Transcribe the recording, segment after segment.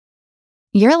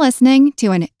You're listening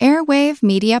to an Airwave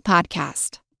Media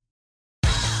Podcast.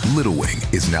 Little Wing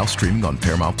is now streaming on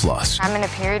Paramount Plus. I'm in a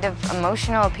period of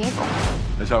emotional upheaval.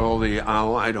 Is that all the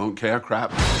I don't care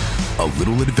crap? A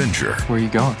little adventure. Where are you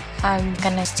going? I'm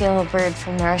gonna steal a bird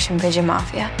from the Russian pigeon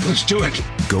mafia. Let's do it.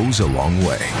 Goes a long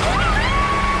way.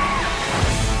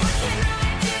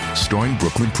 Starring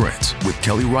Brooklyn Prince with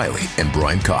Kelly Riley and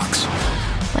Brian Cox.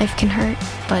 Life can hurt,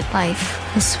 but life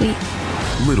is sweet.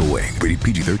 Little Wing, rated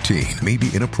PG-13, may be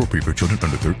inappropriate for children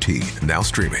under 13. Now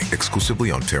streaming exclusively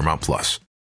on Paramount Plus.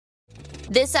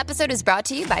 This episode is brought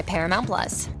to you by Paramount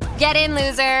Plus. Get in,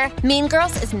 loser! Mean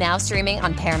Girls is now streaming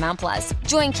on Paramount Plus.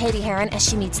 Join Katie Heron as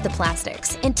she meets the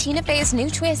plastics in Tina Fey's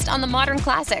new twist on the modern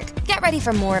classic. Get ready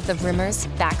for more of the rumors,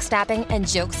 backstabbing, and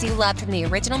jokes you loved from the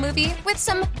original movie with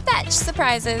some fetch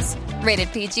surprises.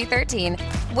 Rated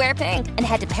PG-13. Wear pink and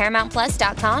head to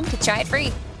ParamountPlus.com to try it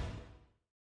free.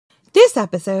 This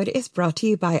episode is brought to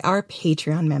you by our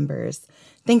Patreon members.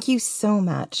 Thank you so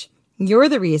much. You're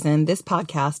the reason this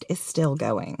podcast is still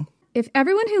going. If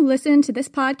everyone who listened to this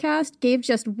podcast gave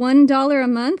just $1 a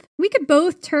month, we could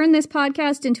both turn this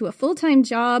podcast into a full-time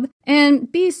job and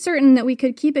be certain that we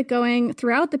could keep it going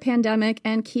throughout the pandemic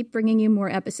and keep bringing you more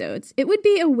episodes. It would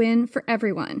be a win for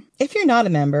everyone. If you're not a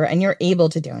member and you're able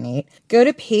to donate, go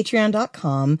to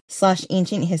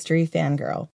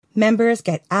patreon.com/ancienthistoryfangirl. Members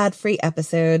get ad-free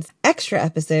episodes, extra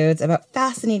episodes about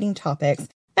fascinating topics,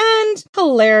 and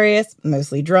hilarious,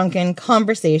 mostly drunken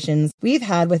conversations we've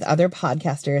had with other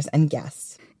podcasters and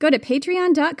guests. Go to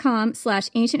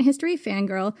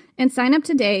patreon.com/ancienthistoryfangirl and sign up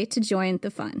today to join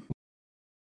the fun.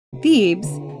 Thebes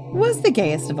was the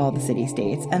gayest of all the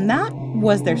city-states, and that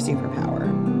was their superpower.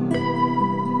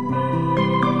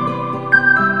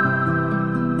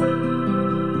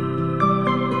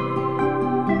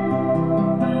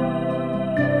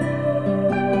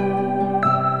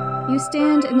 You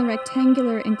stand in the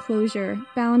rectangular enclosure,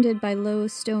 bounded by low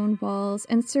stone walls,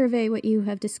 and survey what you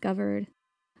have discovered.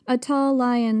 A tall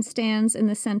lion stands in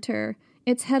the center,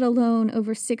 its head alone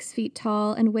over 6 feet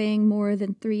tall and weighing more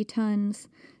than 3 tons.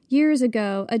 Years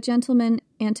ago, a gentleman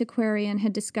antiquarian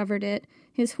had discovered it,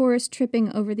 his horse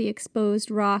tripping over the exposed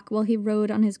rock while he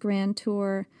rode on his grand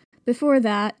tour. Before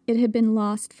that, it had been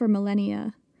lost for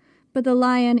millennia. But the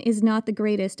lion is not the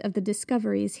greatest of the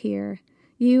discoveries here.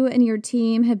 You and your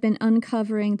team have been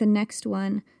uncovering the next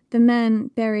one, the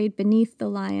men buried beneath the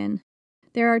lion.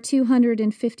 There are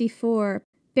 254,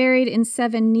 buried in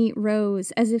 7 neat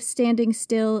rows, as if standing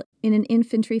still in an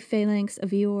infantry phalanx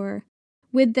of yore.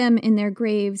 With them in their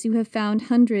graves, you have found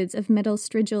hundreds of metal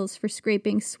strigils for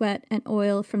scraping sweat and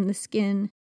oil from the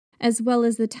skin, as well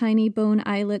as the tiny bone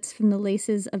eyelets from the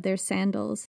laces of their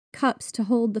sandals, cups to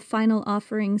hold the final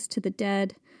offerings to the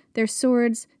dead. Their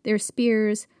swords, their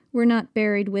spears, were not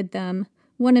buried with them.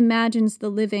 One imagines the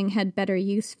living had better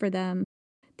use for them.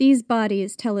 These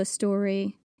bodies tell a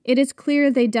story. It is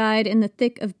clear they died in the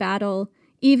thick of battle.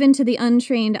 Even to the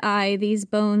untrained eye, these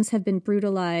bones have been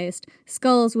brutalized,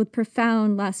 skulls with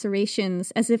profound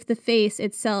lacerations, as if the face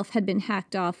itself had been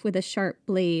hacked off with a sharp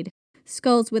blade,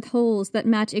 skulls with holes that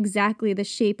match exactly the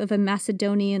shape of a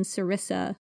Macedonian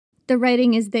sarissa. The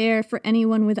writing is there for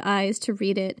anyone with eyes to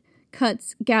read it.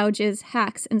 Cuts, gouges,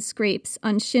 hacks, and scrapes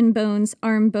on shin bones,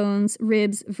 arm bones,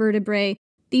 ribs, vertebrae.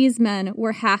 These men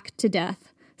were hacked to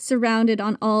death. Surrounded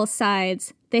on all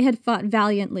sides, they had fought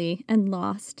valiantly and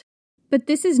lost. But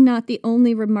this is not the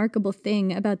only remarkable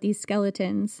thing about these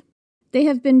skeletons. They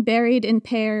have been buried in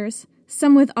pairs,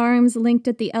 some with arms linked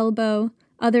at the elbow,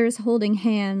 others holding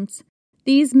hands.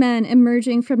 These men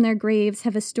emerging from their graves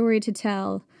have a story to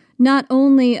tell, not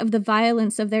only of the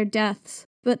violence of their deaths,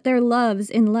 but their loves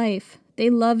in life.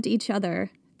 They loved each other.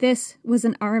 This was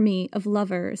an army of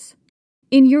lovers.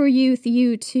 In your youth,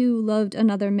 you too loved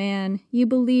another man. You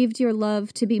believed your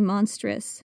love to be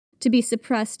monstrous, to be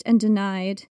suppressed and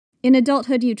denied. In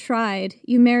adulthood, you tried.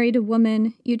 You married a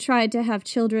woman. You tried to have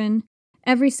children.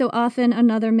 Every so often,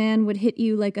 another man would hit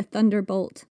you like a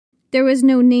thunderbolt. There was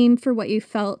no name for what you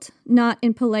felt, not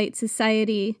in polite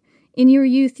society. In your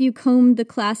youth, you combed the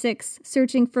classics,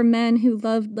 searching for men who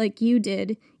loved like you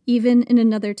did, even in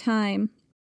another time.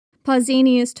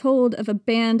 Pausanias told of a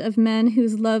band of men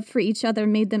whose love for each other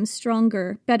made them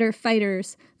stronger, better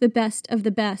fighters, the best of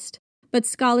the best. But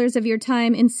scholars of your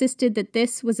time insisted that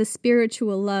this was a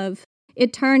spiritual love.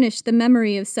 It tarnished the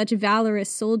memory of such valorous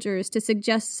soldiers to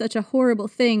suggest such a horrible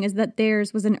thing as that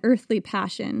theirs was an earthly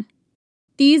passion.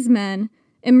 These men,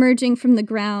 emerging from the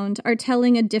ground, are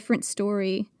telling a different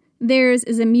story. Theirs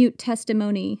is a mute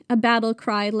testimony, a battle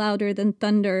cry louder than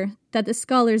thunder, that the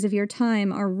scholars of your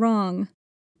time are wrong.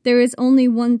 There is only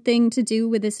one thing to do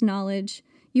with this knowledge.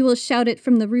 You will shout it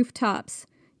from the rooftops.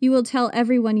 You will tell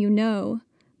everyone you know.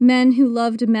 Men who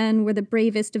loved men were the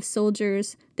bravest of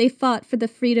soldiers. They fought for the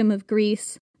freedom of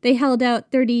Greece. They held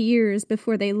out 30 years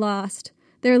before they lost.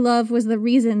 Their love was the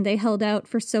reason they held out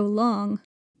for so long.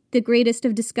 The greatest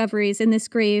of discoveries in this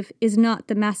grave is not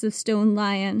the massive stone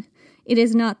lion. It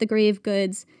is not the grave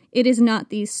goods. It is not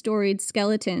these storied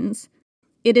skeletons.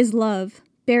 It is love,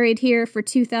 buried here for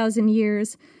 2,000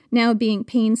 years, now being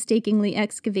painstakingly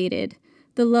excavated.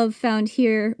 The love found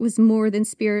here was more than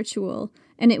spiritual,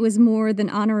 and it was more than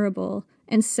honorable,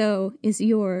 and so is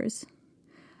yours.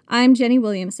 I'm Jenny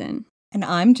Williamson. And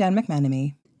I'm Jen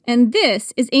McMenemy. And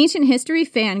this is Ancient History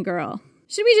Fangirl.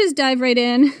 Should we just dive right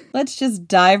in? Let's just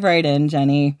dive right in,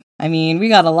 Jenny. I mean, we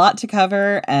got a lot to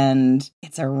cover, and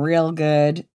it's a real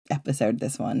good episode,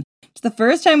 this one. It's the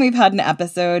first time we've had an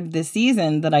episode this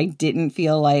season that I didn't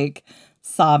feel like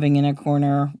sobbing in a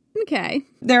corner. Okay.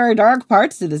 There are dark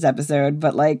parts to this episode,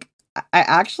 but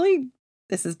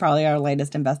this is probably our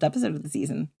latest and best episode of the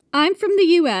season. I'm from the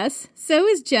U.S., so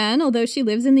is Jen, although she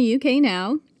lives in the U.K.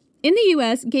 now. In the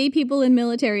U.S., gay people in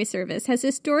military service has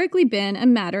historically been a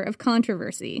matter of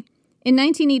controversy. In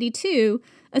 1982,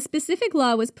 a specific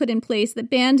law was put in place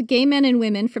that banned gay men and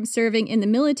women from serving in the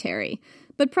military.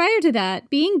 But prior to that,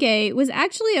 being gay was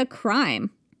actually a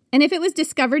crime. And if it was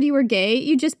discovered you were gay,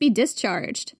 you'd just be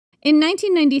discharged. In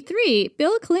 1993,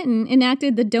 Bill Clinton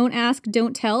enacted the Don't Ask,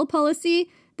 Don't Tell policy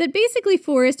that basically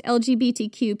forced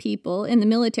LGBTQ people in the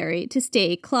military to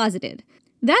stay closeted.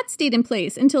 That stayed in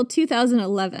place until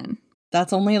 2011.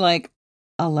 That's only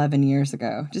 11 years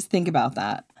ago. Just think about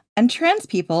that. And trans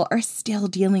people are still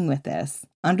dealing with this.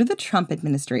 Under the Trump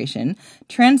administration,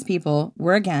 trans people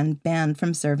were again banned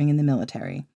from serving in the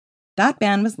military. That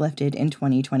ban was lifted in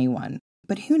 2021.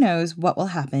 But who knows what will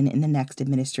happen in the next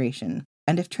administration?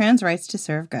 And if trans rights to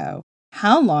serve go,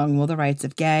 how long will the rights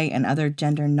of gay and other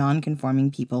gender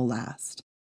non-conforming people last?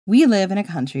 We live in a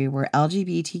country where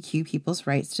LGBTQ people's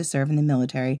rights to serve in the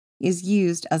military is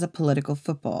used as a political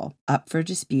football, up for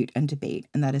dispute and debate,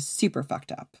 and that is super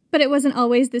fucked up. But it wasn't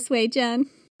always this way, Jen.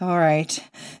 All right.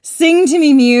 Sing to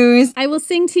me, Muse. I will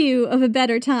sing to you of a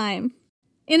better time.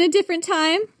 In a different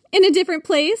time, in a different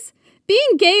place,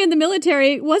 being gay in the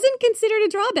military wasn't considered a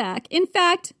drawback. In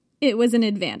fact, it was an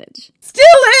advantage. Still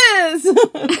is!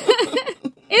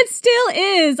 It still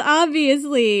is,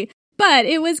 obviously. But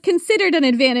it was considered an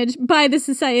advantage by the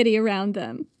society around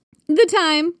them. The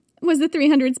time was the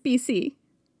 300s BC.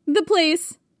 The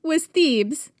place was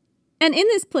Thebes. And in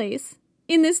this place,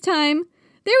 in this time,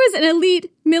 there was an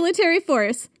elite military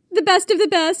force, the best of the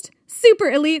best, super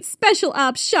elite special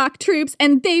ops shock troops,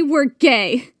 and they were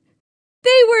gay.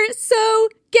 They were so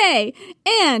gay.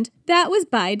 And that was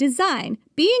by design.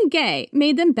 Being gay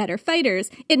made them better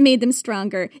fighters. It made them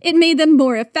stronger. It made them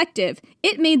more effective.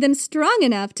 It made them strong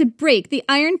enough to break the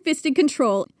iron-fisted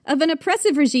control of an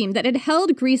oppressive regime that had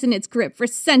held Greece in its grip for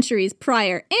centuries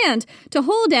prior, and to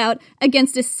hold out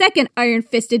against a second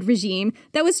iron-fisted regime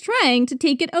that was trying to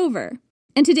take it over.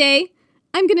 And today,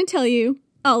 I'm going to tell you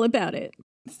all about it.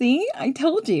 See, I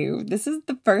told you. This is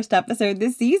the first episode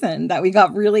this season that we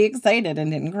got really excited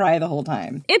and didn't cry the whole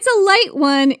time. It's a light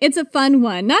one. It's a fun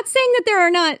one. Not saying that there are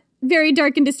not very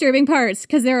dark and disturbing parts,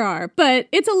 because there are, but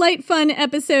it's a light, fun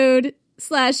episode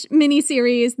 /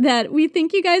 mini-series that we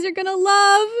think you guys are going to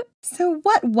love. So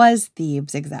what was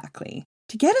Thebes exactly?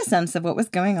 To get a sense of what was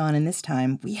going on in this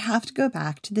time, we have to go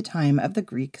back to the time of the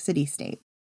Greek city-state.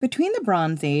 Between the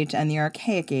Bronze Age and the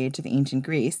Archaic Age of ancient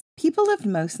Greece, people lived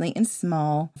mostly in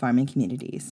small farming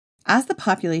communities. As the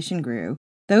population grew,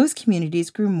 those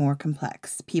communities grew more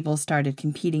complex. People started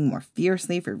competing more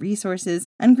fiercely for resources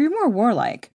and grew more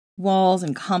warlike. Walls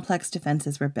and complex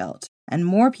defenses were built, and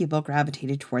more people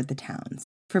gravitated toward the towns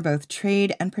for both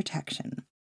trade and protection.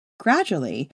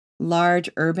 Gradually,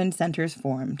 large urban centers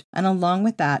formed, and along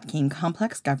with that came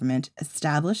complex government,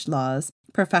 established laws,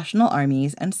 professional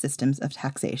armies, and systems of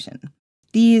taxation.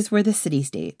 These were the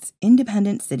city-states,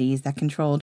 independent cities that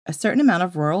controlled a certain amount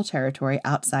of rural territory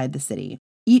outside the city.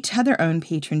 Each had their own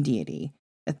patron deity.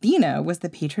 Athena was the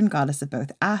patron goddess of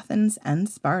both Athens and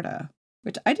Sparta,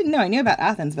 which I didn't know. I knew about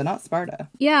Athens, but not Sparta.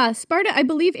 Yeah, Sparta, I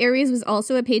believe Ares was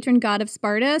also a patron god of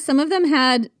Sparta. Some of them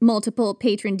had multiple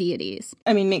patron deities.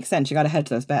 I mean, makes sense. You got to hedge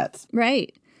those bets.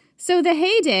 Right. So the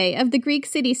heyday of the Greek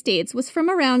city-states was from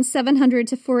around 700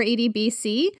 to 480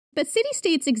 BC, but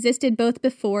city-states existed both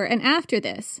before and after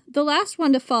this. The last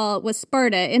one to fall was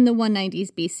Sparta in the 190s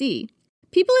BC.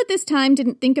 People at this time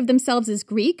didn't think of themselves as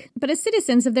Greek, but as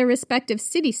citizens of their respective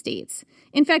city-states.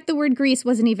 In fact, the word Greece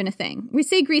wasn't even a thing. We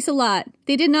say Greece a lot.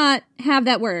 They did not have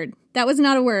that word. That was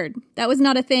not a word. That was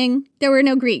not a thing. There were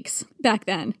no Greeks back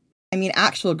then. I mean,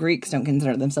 actual Greeks don't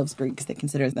consider themselves Greeks. They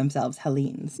consider themselves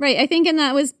Hellenes. Right. I think, and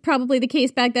that was probably the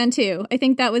case back then, too. I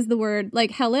think that was the word,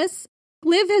 like Hellas.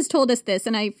 Liv has told us this,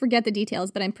 and I forget the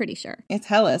details, but I'm pretty sure. It's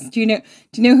Hellas. Do you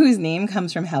know whose name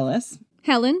comes from Hellas?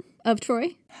 Helen of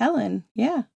Troy. Helen,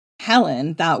 yeah.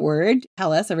 Helen, that word,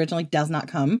 Hellas, originally does not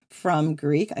come from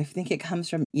Greek. I think it comes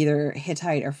from either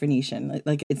Hittite or Phoenician.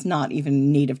 Like it's not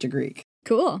even native to Greek.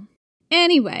 Cool.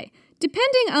 Anyway,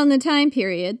 depending on the time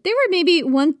period, there were maybe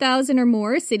 1,000 or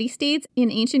more city-states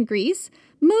in ancient Greece,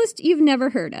 most you've never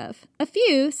heard of. A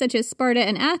few, such as Sparta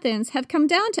and Athens, have come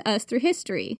down to us through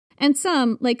history, and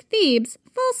some, like Thebes,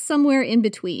 fall somewhere in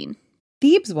between.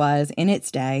 Thebes was, in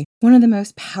its day, one of the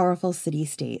most powerful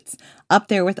city-states, up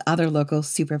there with other local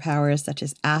superpowers such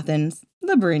as Athens,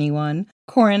 the brainy one,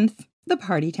 Corinth, the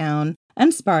party town,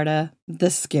 and Sparta,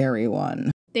 the scary one.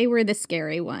 They were the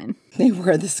scary one. They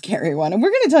were the scary one, and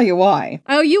we're going to tell you why.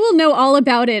 Oh, you will know all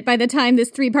about it by the time this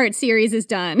 3-part series is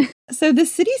done. So the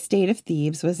city-state of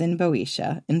Thebes was in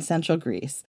Boeotia, in central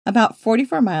Greece, about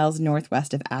 44 miles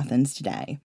northwest of Athens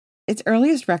today. Its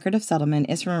earliest record of settlement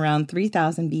is from around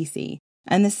 3000 BC,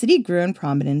 and the city grew in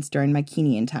prominence during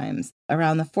Mycenaean times,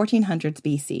 around the 1400s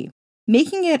BC,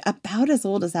 making it about as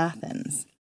old as Athens.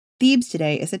 Thebes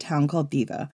today is a town called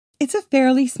Theba. It's a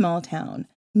fairly small town,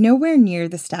 nowhere near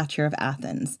the stature of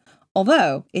Athens,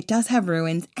 although it does have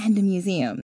ruins and a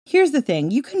museum. Here's the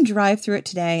thing, you can drive through it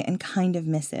today and kind of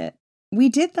miss it. We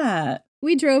did that.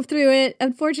 We drove through it.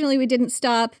 Unfortunately, we didn't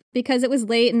stop because it was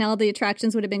late and all the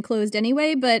attractions would have been closed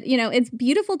anyway. But, it's a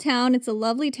beautiful town. It's a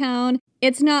lovely town.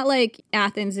 It's not like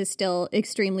Athens is still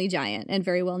extremely giant and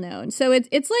very well known. So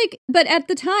it's like, but at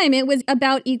the time, it was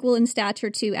about equal in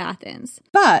stature to Athens.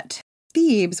 But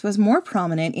Thebes was more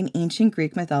prominent in ancient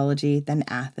Greek mythology than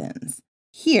Athens.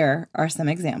 Here are some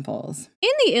examples. In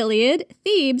the Iliad,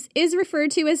 Thebes is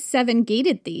referred to as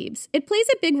seven-gated Thebes. It plays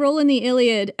a big role in the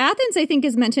Iliad. Athens, I think,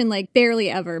 is mentioned barely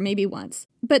ever, maybe once.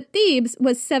 But Thebes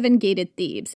was seven-gated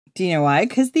Thebes. Do you know why?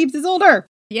 Because Thebes is older.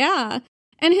 Yeah.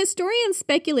 And historians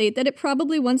speculate that it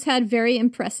probably once had very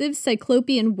impressive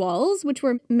Cyclopean walls, which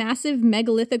were massive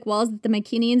megalithic walls that the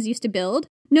Mycenaeans used to build.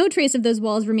 No trace of those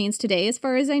walls remains today, as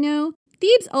far as I know.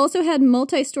 Thebes also had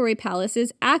multi-story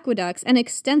palaces, aqueducts, and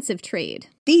extensive trade.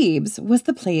 Thebes was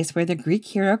the place where the Greek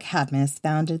hero Cadmus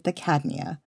founded the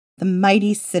Cadmea, the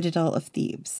mighty citadel of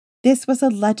Thebes. This was a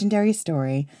legendary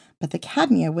story, but the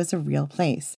Cadmea was a real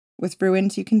place, with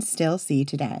ruins you can still see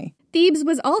today. Thebes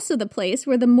was also the place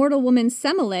where the mortal woman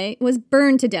Semele was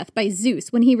burned to death by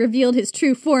Zeus when he revealed his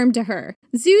true form to her.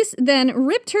 Zeus then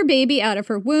ripped her baby out of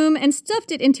her womb and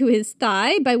stuffed it into his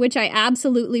thigh, by which I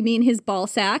absolutely mean his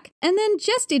ballsack, and then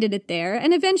gestated it there,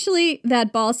 and eventually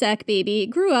that ballsack baby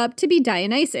grew up to be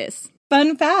Dionysus.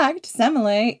 Fun fact,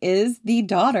 Semele is the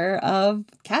daughter of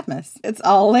Cadmus. It's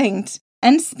all linked.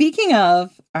 And speaking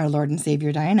of our Lord and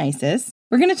Savior Dionysus,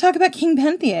 we're going to talk about King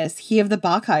Pentheus, he of the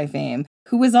Bacchae fame,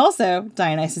 who was also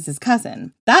Dionysus'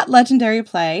 cousin. That legendary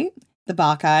play, The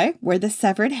Bacchae, where the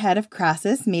severed head of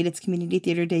Crassus made its community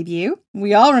theater debut,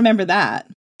 we all remember that.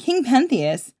 King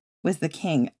Pentheus was the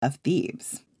king of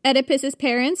Thebes. Oedipus's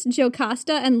parents,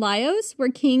 Jocasta and Laios, were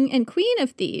king and queen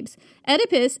of Thebes.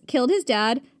 Oedipus killed his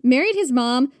dad, married his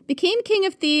mom, became king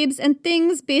of Thebes, and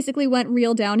things basically went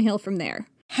real downhill from there.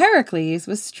 Heracles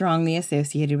was strongly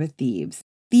associated with Thebes.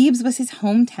 Thebes was his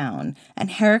hometown, and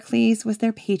Heracles was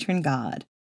their patron god.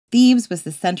 Thebes was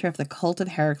the center of the cult of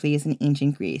Heracles in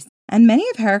ancient Greece, and many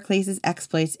of Heracles'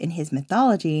 exploits in his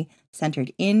mythology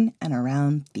centered in and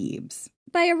around Thebes.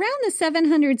 By around the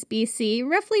 700s BC,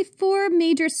 roughly 4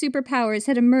 major superpowers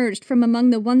had emerged from among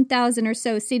the 1,000 or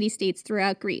so city-states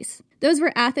throughout Greece. Those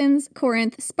were Athens,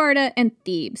 Corinth, Sparta, and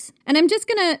Thebes. And I'm just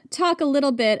going to talk a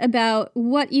little bit about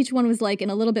what each one was like in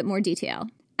a little bit more detail.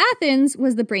 Athens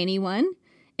was the brainy one.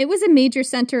 It was a major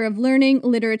center of learning,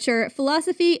 literature,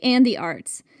 philosophy, and the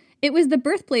arts. It was the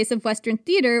birthplace of Western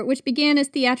theater, which began as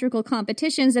theatrical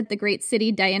competitions at the great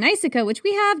city Dionysica, which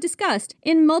we have discussed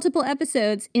in multiple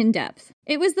episodes in depth.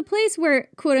 It was the place where,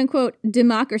 quote-unquote,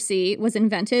 democracy was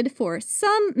invented for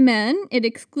some men. It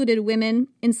excluded women,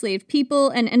 enslaved people,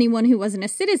 and anyone who wasn't a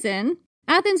citizen.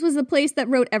 Athens was the place that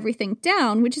wrote everything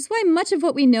down, which is why much of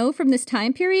what we know from this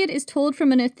time period is told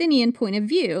from an Athenian point of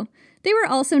view. They were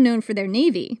also known for their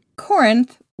navy.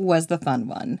 Corinth was the fun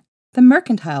one, the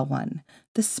mercantile one,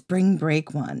 the spring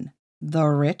break one, the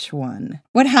rich one.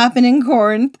 What happened in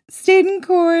Corinth stayed in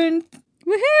Corinth.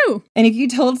 Woohoo! And if you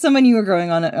told someone you were going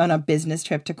on a business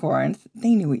trip to Corinth,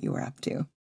 they knew what you were up to.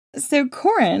 So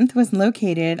Corinth was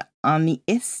located on the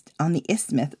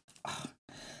isthmus.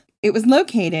 It was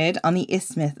located on the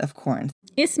isthmus of Corinth.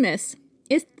 Isthmus.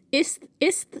 Isthmus.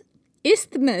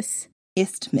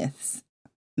 Isthmus.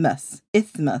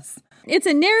 Isthmus. It's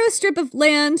a narrow strip of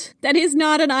land that is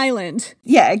not an island.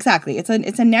 Yeah, exactly. It's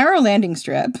a narrow landing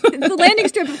strip. It's the landing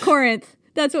strip of Corinth.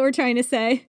 That's what we're trying to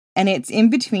say. And it's in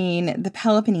between the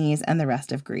Peloponnese and the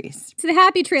rest of Greece. It's the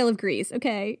happy trail of Greece,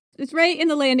 okay? It's right in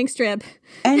the landing strip.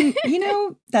 And,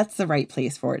 that's the right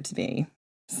place for it to be.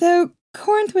 So,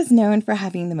 Corinth was known for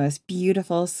having the most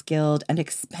beautiful, skilled, and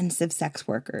expensive sex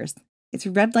workers. Its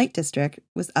red light district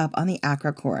was up on the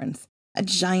Acrocorinth, a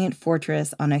giant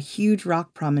fortress on a huge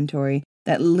rock promontory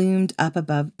that loomed up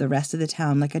above the rest of the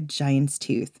town like a giant's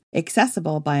tooth,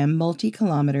 accessible by a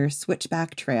multi-kilometer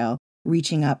switchback trail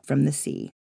reaching up from the sea.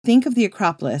 Think of the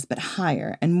Acropolis, but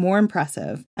higher and more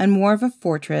impressive, and more of a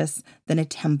fortress than a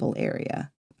temple area.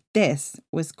 This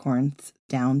was Corinth's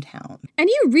downtown. And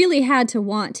you really had to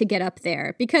want to get up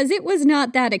there, because it was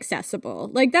not that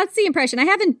accessible. Like, that's the impression. I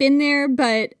haven't been there,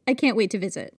 but I can't wait to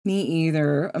visit. Me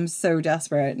either. I'm so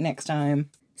desperate. Next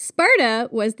time. Sparta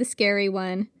was the scary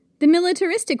one, the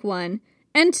militaristic one.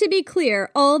 And to be clear,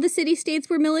 all the city-states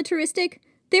were militaristic.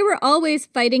 They were always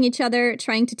fighting each other,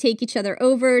 trying to take each other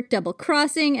over,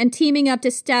 double-crossing, and teaming up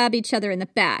to stab each other in the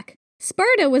back.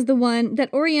 Sparta was the one that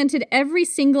oriented every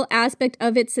single aspect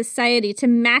of its society to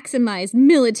maximize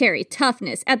military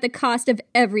toughness at the cost of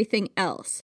everything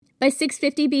else. By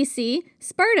 650 BC,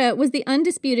 Sparta was the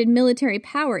undisputed military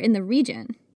power in the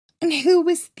region. And who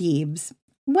was Thebes?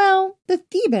 Well, the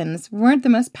Thebans weren't the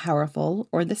most powerful,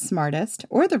 or the smartest,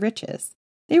 or the richest.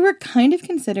 They were kind of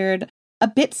considered a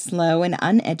bit slow and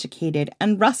uneducated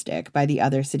and rustic by the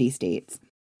other city-states,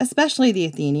 especially the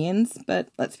Athenians. But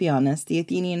let's be honest, the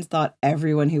Athenians thought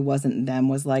everyone who wasn't them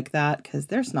was like that because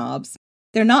they're snobs.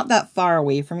 They're not that far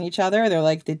away from each other. They're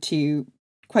like the two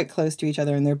quite close to each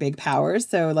other in their big powers.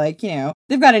 So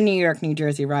they've got a New York, New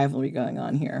Jersey rivalry going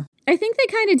on here. I think they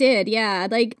kind of did, yeah.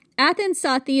 Like, Athens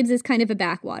saw Thebes as kind of a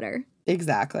backwater.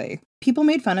 Exactly. People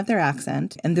made fun of their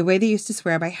accent and the way they used to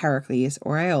swear by Heracles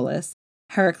or Iolaus,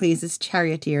 Heracles'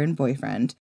 charioteer and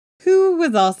boyfriend, who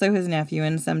was also his nephew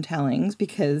in some tellings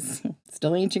because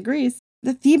still ancient Greece.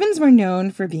 The Thebans were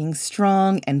known for being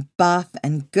strong and buff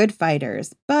and good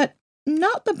fighters, but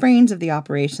not the brains of the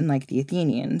operation like the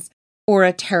Athenians, or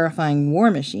a terrifying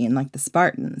war machine like the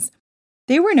Spartans.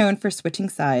 They were known for switching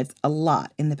sides a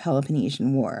lot in the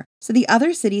Peloponnesian War, so the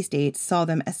other city-states saw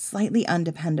them as slightly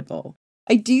undependable.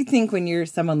 I do think when you're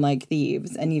someone like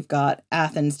Thebes and you've got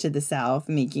Athens to the south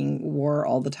making war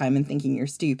all the time and thinking you're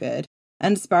stupid,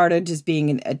 and Sparta just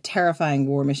being a terrifying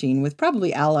war machine with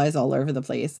probably allies all over the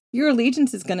place, your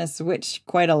allegiance is going to switch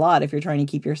quite a lot if you're trying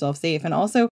to keep yourself safe. And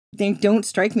also, they don't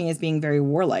strike me as being very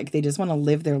warlike. They just want to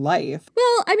live their life.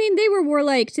 Well, I mean, they were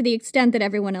warlike to the extent that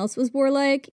everyone else was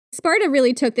warlike. Sparta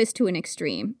really took this to an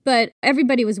extreme, but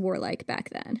everybody was warlike back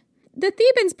then. The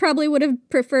Thebans probably would have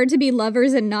preferred to be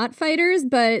lovers and not fighters,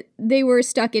 but they were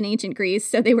stuck in ancient Greece,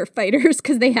 so they were fighters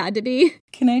because they had to be.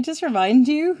 Can I just remind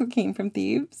you who came from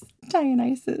Thebes?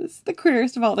 Dionysus, the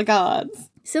queerest of all the gods.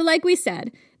 So like we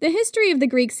said, the history of the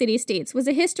Greek city-states was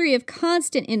a history of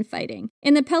constant infighting.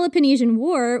 In the Peloponnesian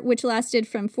War, which lasted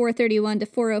from 431 to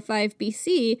 405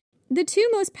 BC, the two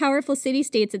most powerful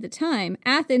city-states at the time,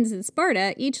 Athens and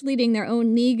Sparta, each leading their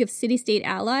own league of city-state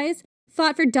allies,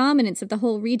 fought for dominance of the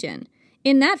whole region.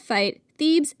 In that fight,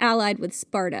 Thebes allied with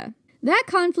Sparta. That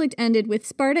conflict ended with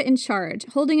Sparta in charge,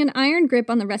 holding an iron grip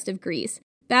on the rest of Greece,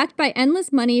 backed by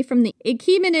endless money from the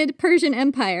Achaemenid Persian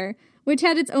Empire, which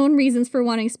had its own reasons for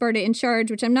wanting Sparta in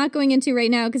charge, which I'm not going into right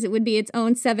now because it would be its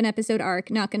own 7-episode arc,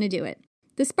 not going to do it.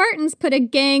 The Spartans put a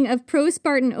gang of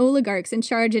pro-Spartan oligarchs in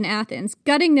charge in Athens,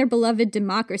 gutting their beloved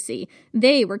democracy.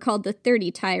 They were called the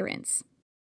 30 Tyrants.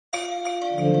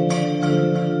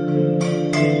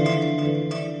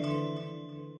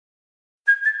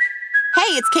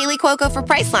 Hey, it's Kaylee Cuoco for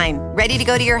Priceline. Ready to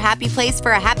go to your happy place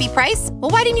for a happy price?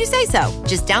 Well, why didn't you say so?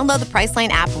 Just download the Priceline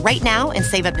app right now and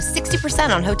save up to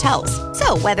 60% on hotels.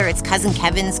 So whether it's Cousin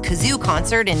Kevin's Kazoo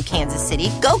Concert in Kansas City,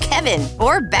 go Kevin,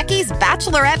 or Becky's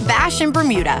Bachelorette Bash in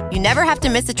Bermuda, you never have to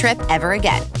miss a trip ever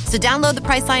again. So download the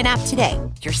Priceline app today.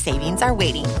 Your savings are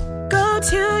waiting. Go to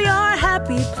your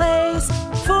happy place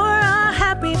for a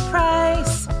happy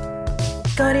price.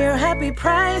 Go to your happy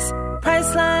price,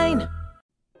 Priceline.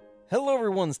 Hello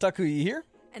everyone, Takuya here.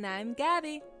 And I'm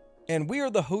Gabby. And we are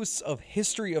the hosts of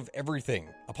History of Everything,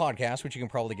 a podcast which you can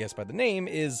probably guess by the name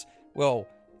is, well,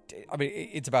 I mean,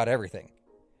 it's about everything.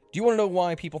 Do you want to know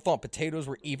why people thought potatoes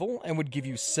were evil and would give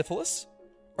you syphilis?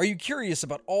 Are you curious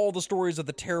about all the stories of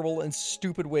the terrible and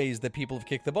stupid ways that people have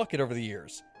kicked the bucket over the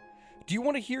years? Do you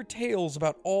want to hear tales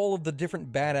about all of the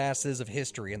different badasses of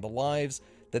history and the lives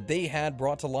that they had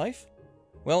brought to life?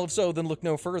 Well, if so, then look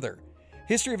no further.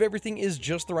 History of Everything is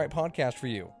just the right podcast for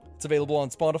you. It's available on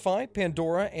Spotify,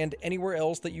 Pandora, and anywhere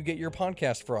else that you get your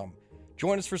podcast from.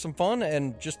 Join us for some fun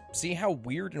and just see how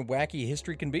weird and wacky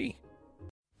history can be.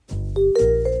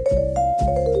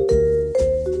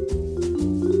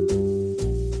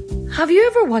 Have you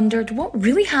ever wondered what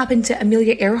really happened to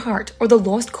Amelia Earhart or the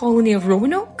lost colony of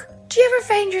Roanoke? Do you ever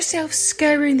find yourself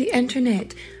scouring the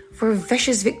internet for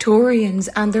vicious Victorians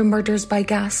and their murders by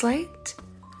gaslight?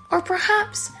 Or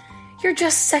perhaps you're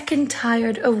just sick and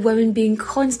tired of women being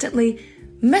constantly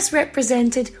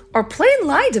misrepresented or plain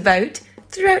lied about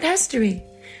throughout history?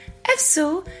 If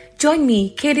so, join me,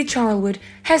 Katie Charlwood,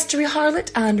 history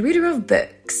harlot and reader of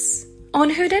books, on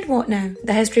Who Did What Now,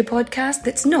 the history podcast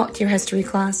that's not your history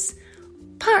class.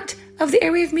 Part of the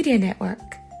Airwave Media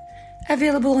Network.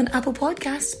 Available on Apple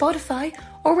Podcasts, Spotify,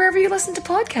 or wherever you listen to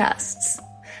podcasts.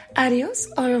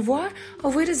 Adios, au revoir,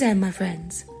 au revoir, my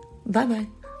friends. Bye-bye.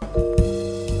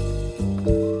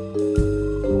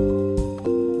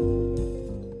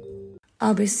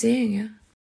 I'll be seeing you.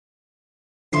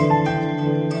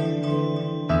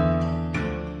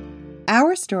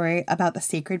 Our story about the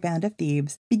Sacred Band of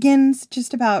Thebes begins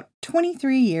just about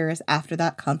 23 years after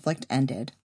that conflict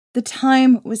ended. The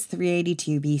time was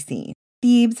 382 BC.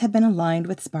 Thebes had been aligned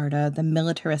with Sparta, the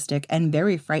militaristic and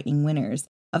very frightening winners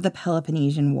of the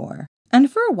Peloponnesian War.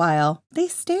 And for a while, they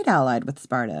stayed allied with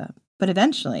Sparta. But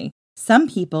eventually, some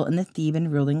people in the Theban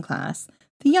ruling class,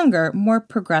 the younger, more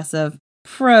progressive,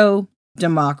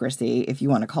 pro-democracy, if you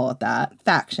want to call it that,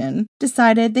 faction,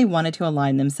 decided they wanted to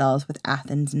align themselves with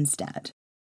Athens instead.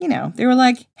 You know, they were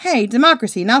like, hey,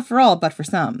 democracy, not for all, but for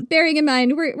some. Bearing in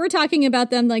mind, we're talking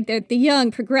about them like they're the young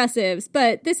progressives,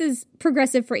 but this is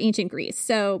progressive for ancient Greece,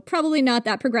 so probably not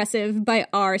that progressive by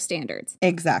our standards.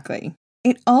 Exactly.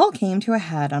 It all came to a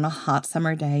head on a hot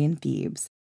summer day in Thebes.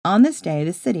 On this day,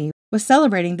 the city was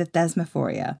celebrating the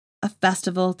Thesmophoria, a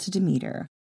festival to Demeter.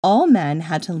 All men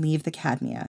had to leave the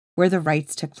Cadmea, where the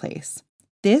rites took place.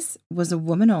 This was a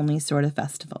woman-only sort of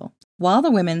festival. While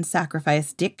the women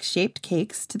sacrificed dick-shaped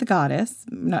cakes to the goddess,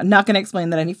 not going to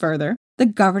explain that any further, the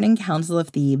governing council of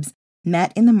Thebes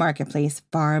met in the marketplace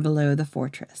far below the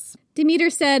fortress. Demeter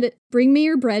said, "Bring me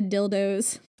your bread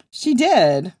dildos." She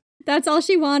did. That's all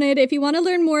she wanted. If you want to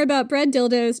learn more about bread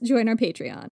dildos, join our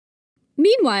Patreon.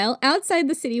 Meanwhile, outside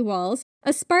the city walls,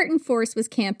 a Spartan force was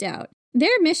camped out.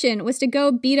 Their mission was to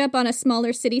go beat up on a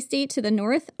smaller city-state to the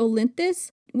north, Olynthus,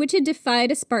 which had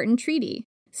defied a Spartan treaty.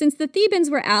 Since the Thebans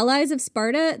were allies of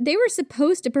Sparta, they were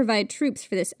supposed to provide troops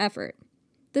for this effort.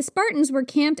 The Spartans were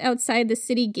camped outside the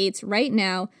city gates right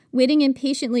now, waiting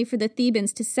impatiently for the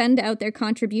Thebans to send out their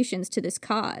contributions to this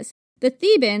cause. The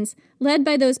Thebans, led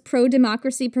by those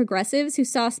pro-democracy progressives who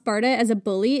saw Sparta as a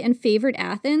bully and favored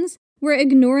Athens, were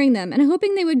ignoring them and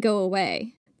hoping they would go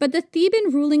away. But the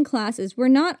Theban ruling classes were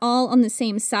not all on the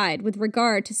same side with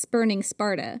regard to spurning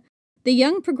Sparta. The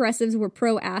young progressives were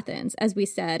pro-Athens, as we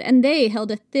said, and they held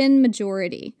a thin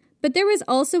majority. But there was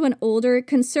also an older,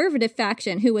 conservative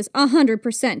faction who was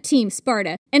 100% Team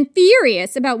Sparta and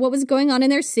furious about what was going on in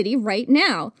their city right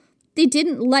now. They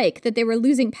didn't like that they were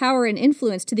losing power and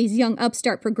influence to these young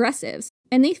upstart progressives,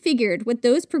 and they figured what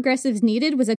those progressives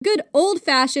needed was a good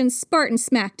old-fashioned Spartan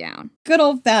smackdown. Good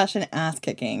old-fashioned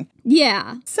ass-kicking.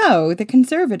 Yeah. So the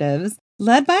conservatives,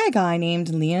 led by a guy named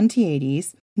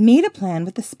Leontiades, made a plan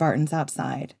with the Spartans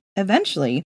outside.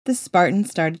 Eventually, the Spartans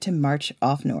started to march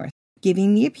off north,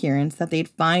 giving the appearance that they'd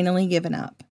finally given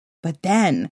up. But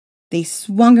then, they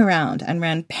swung around and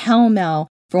ran pell-mell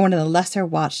for one of the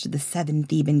lesser-watched of the 7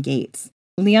 Theban gates.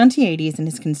 Leontiades and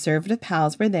his conservative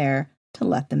pals were there to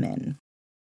let them in.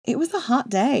 It was a hot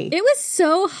day. It was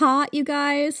so hot, you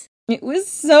guys. It was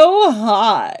so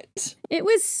hot. It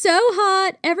was so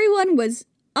hot. Everyone was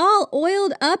all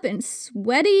oiled up and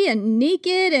sweaty and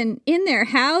naked and in their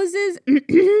houses.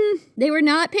 They were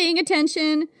not paying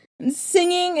attention. And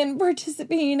singing and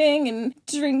participating and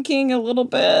drinking a little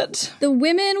bit. The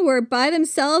women were by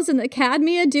themselves in the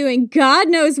Cadmea doing God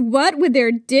knows what with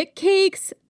their dick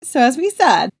cakes. So as we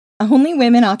said, only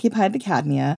women occupied the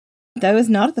Cadmea. Those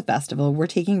not at the festival were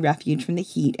taking refuge from the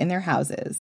heat in their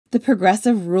houses. The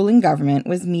progressive ruling government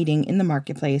was meeting in the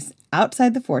marketplace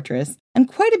outside the fortress and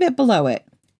quite a bit below it.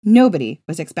 Nobody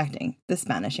was expecting the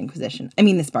Spanish Inquisition. I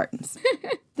mean the Spartans.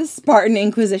 The Spartan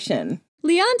Inquisition.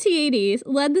 Leontiades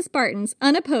led the Spartans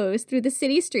unopposed through the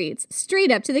city streets straight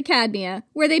up to the Cadmea,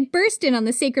 where they burst in on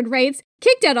the sacred rites,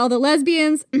 kicked out all the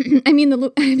lesbians, I mean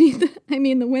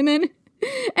the women,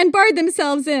 and barred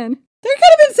themselves in. There could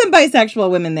have been some bisexual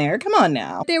women there. Come on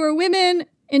now. They were women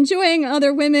enjoying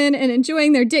other women and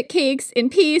enjoying their dick cakes in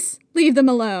peace. Leave them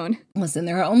alone. Listen,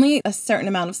 there are only a certain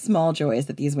amount of small joys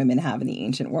that these women have in the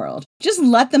ancient world. Just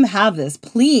let them have this,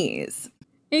 please.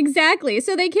 Exactly.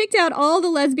 So they kicked out all the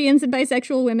lesbians and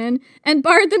bisexual women and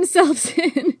barred themselves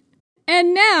in.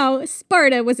 And now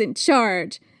Sparta was in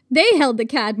charge. They held the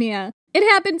Cadmea. It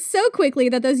happened so quickly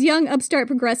that those young upstart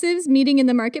progressives meeting in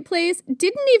the marketplace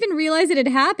didn't even realize it had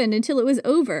happened until it was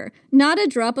over. Not a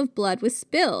drop of blood was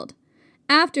spilled.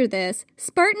 After this,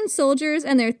 Spartan soldiers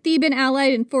and their Theban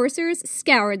allied enforcers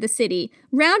scoured the city,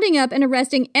 rounding up and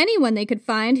arresting anyone they could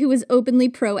find who was openly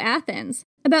pro-Athens.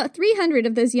 About 300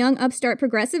 of those young upstart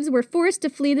progressives were forced to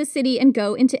flee the city and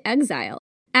go into exile.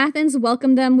 Athens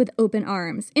welcomed them with open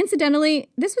arms. Incidentally,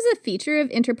 this was a feature of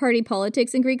inter-party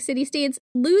politics in Greek city-states.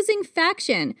 Losing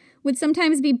faction would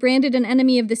sometimes be branded an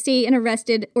enemy of the state and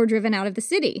arrested or driven out of the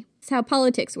city. That's how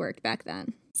politics worked back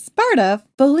then. Sparta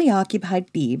fully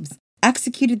occupied Thebes,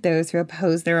 executed those who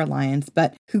opposed their alliance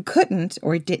but who couldn't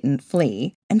or didn't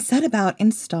flee, and set about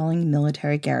installing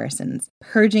military garrisons,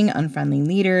 purging unfriendly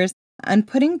leaders, and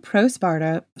putting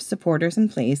pro-Sparta supporters in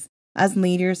place as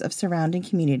leaders of surrounding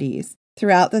communities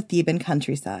throughout the Theban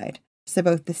countryside. So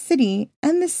both the city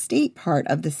and the state part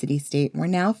of the city-state were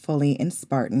now fully in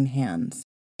Spartan hands.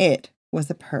 It was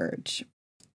a purge.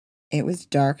 It was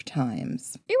dark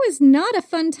times. It was not a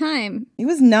fun time. It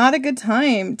was not a good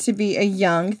time to be a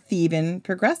young Theban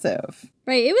progressive.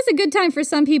 Right, it was a good time for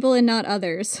some people and not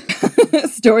others.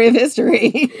 Story of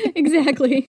history.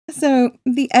 Exactly. So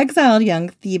the exiled young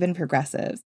Theban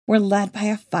progressives were led by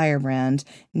a firebrand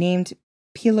named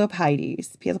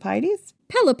Pelopidas.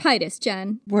 Pelopidas,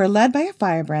 Jen. Were led by a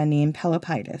firebrand named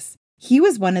Pelopidas. He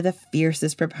was one of the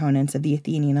fiercest proponents of the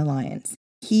Athenian alliance.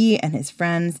 He and his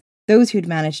friends, those who'd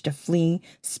managed to flee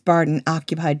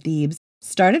Spartan-occupied Thebes,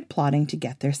 started plotting to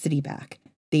get their city back.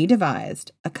 They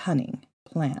devised a cunning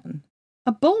plan.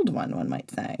 A bold one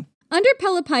might say. Under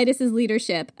Pelopidas'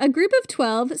 leadership, a group of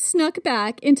 12 snuck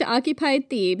back into occupied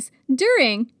Thebes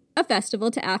during a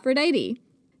festival to Aphrodite.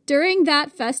 During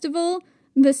that festival,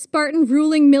 the Spartan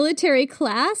ruling military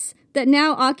class that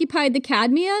now occupied the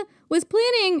Cadmea was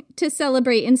planning to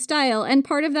celebrate in style, and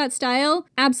part of that style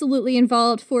absolutely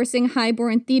involved forcing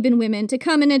highborn Theban women to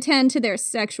come and attend to their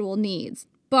sexual needs.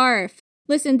 Barf.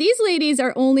 Listen, these ladies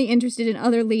are only interested in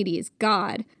other ladies,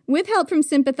 God. With help from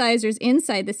sympathizers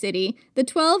inside the city, the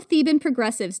 12 Theban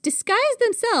progressives disguised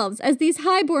themselves as these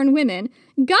highborn women,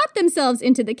 got themselves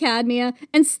into the Cadmea,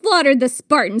 and slaughtered the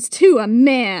Spartans to a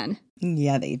man.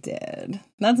 Yeah, they did.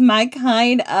 That's my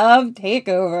kind of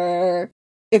takeover.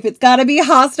 If it's gotta be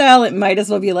hostile, it might as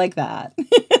well be like that.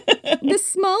 The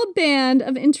small band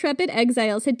of intrepid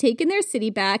exiles had taken their city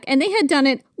back, and they had done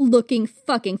it looking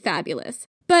fucking fabulous.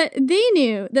 But they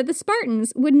knew that the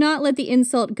Spartans would not let the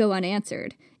insult go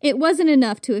unanswered. It wasn't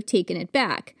enough to have taken it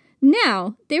back.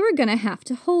 Now, they were gonna have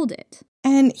to hold it.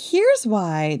 And here's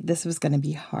why this was gonna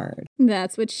be hard.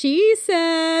 That's what she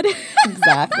said.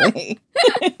 Exactly.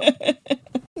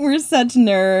 We're such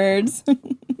nerds.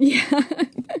 Yeah.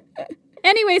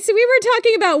 Anyway, so we were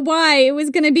talking about why it was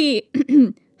going to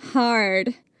be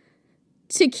hard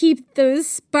to keep those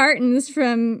Spartans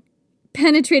from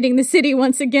penetrating the city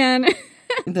once again.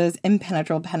 Those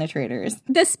impenetrable penetrators.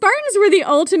 The Spartans were the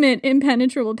ultimate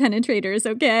impenetrable penetrators,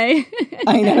 okay?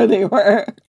 I know they were.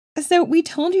 So we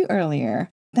told you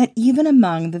earlier that even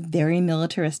among the very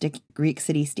militaristic Greek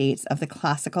city-states of the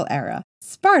classical era,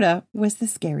 Sparta was the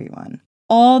scary one.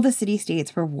 All the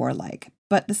city-states were warlike,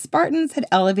 but the Spartans had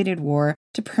elevated war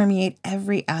to permeate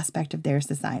every aspect of their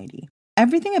society.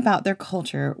 Everything about their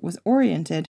culture was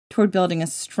oriented toward building a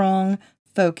strong,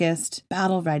 focused,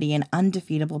 battle-ready, and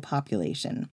undefeatable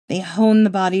population. They honed the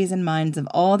bodies and minds of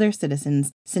all their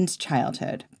citizens since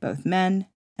childhood, both men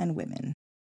and women.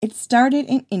 It started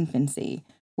in infancy,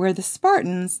 where the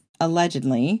Spartans,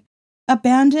 allegedly,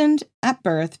 abandoned at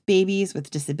birth babies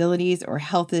with disabilities or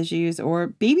health issues, or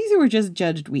babies who were just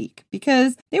judged weak,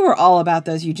 because they were all about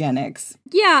those eugenics.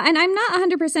 Yeah, and I'm not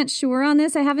 100% sure on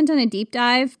this. I haven't done a deep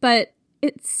dive, but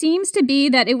it seems to be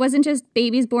that it wasn't just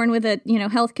babies born with a,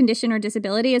 health condition or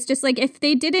disability. It's just like if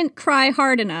they didn't cry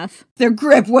hard enough. Their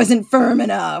grip wasn't firm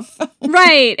enough.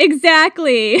 Right,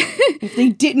 exactly. If they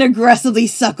didn't aggressively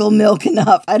suckle milk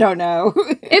enough, I don't know.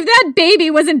 If that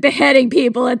baby wasn't beheading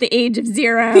people at the age of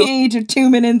 0. The age of 2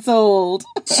 minutes old.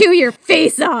 Chew your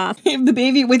face off. If the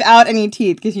baby without any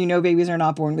teeth, because babies are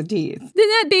not born with teeth. Then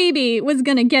that baby was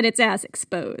gonna get its ass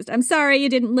exposed. I'm sorry you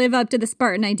didn't live up to the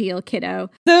Spartan ideal,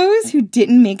 kiddo. Those who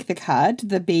didn't make the cut,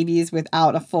 the babies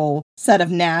without a full set of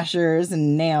gnashers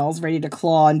and nails ready to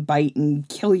claw and bite and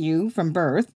kill you from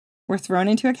birth, were thrown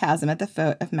into a chasm at the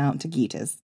foot of Mount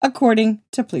Taygetus, according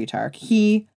to Plutarch,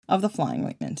 he of the flying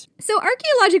ointment. So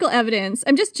archaeological evidence,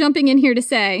 I'm just jumping in here to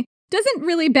say, doesn't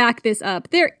really back this up.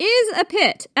 There is a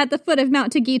pit at the foot of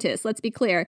Mount Taygetus, let's be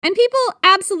clear. And people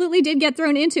absolutely did get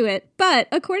thrown into it. But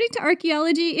according to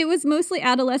archaeology, it was mostly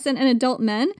adolescent and adult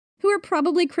men who were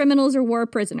probably criminals or war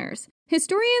prisoners.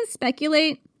 Historians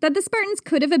speculate that the Spartans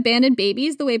could have abandoned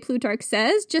babies the way Plutarch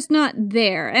says, just not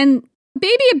there. And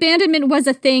baby abandonment was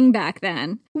a thing back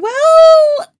then.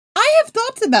 Well, I have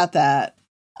thoughts about that.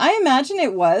 I imagine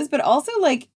it was, but also,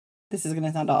 like, this is going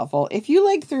to sound awful. If you,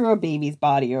 like, threw a baby's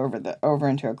body over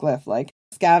into a cliff, like,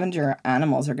 scavenger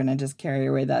animals are going to just carry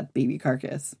away that baby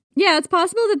carcass. Yeah, it's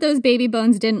possible that those baby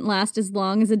bones didn't last as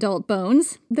long as adult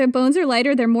bones. Their bones are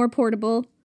lighter, they're more portable.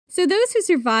 So those who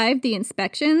survived the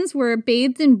inspections were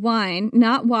bathed in wine,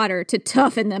 not water, to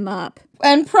toughen them up.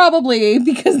 And probably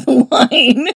because the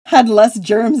wine had less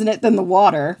germs in it than the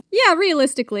water. Yeah,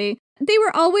 realistically. They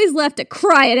were always left to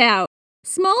cry it out.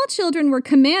 Small children were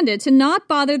commanded to not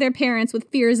bother their parents with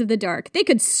fears of the dark. They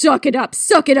could suck it up,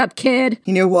 kid.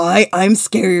 You know why? I'm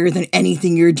scarier than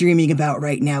anything you're dreaming about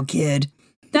right now, kid.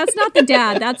 That's not the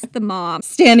dad, that's the mom.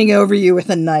 Standing over you with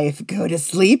a knife. Go to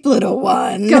sleep, little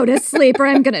one. Go to sleep or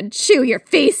I'm gonna chew your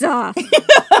face off.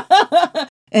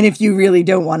 And if you really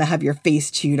don't want to have your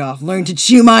face chewed off, learn to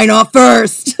chew mine off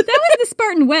first. That was the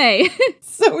Spartan way.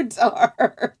 So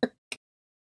dark.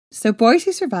 So boys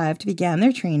who survived began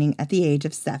their training at the age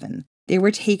of 7. They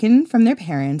were taken from their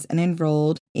parents and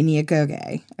enrolled in the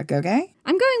agoge. Agoge?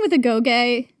 I'm going with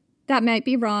agoge. That might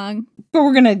be wrong. But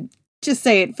we're going to just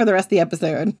say it for the rest of the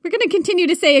episode. We're going to continue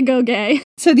to say agoge.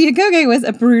 So the agoge was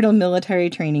a brutal military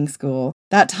training school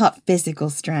that taught physical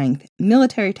strength,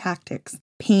 military tactics,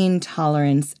 pain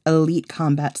tolerance, elite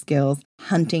combat skills,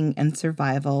 hunting and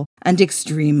survival, and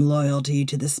extreme loyalty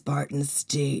to the Spartan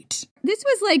state. This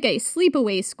was like a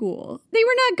sleepaway school. They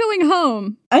were not going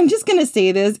home. I'm just going to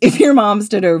say this. If your mom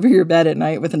stood over your bed at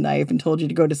night with a knife and told you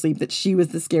to go to sleep that she was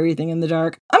the scary thing in the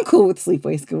dark, I'm cool with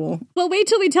sleepaway school. Well, wait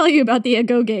till we tell you about the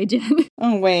agoge, Jen.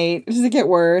 Oh, wait. Does it get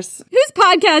worse? Whose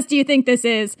podcast do you think this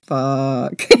is?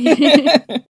 Fuck.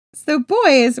 So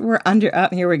boys were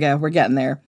here we go. We're getting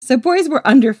there. So boys were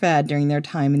underfed during their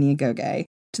time in the agoge,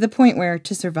 to the point where,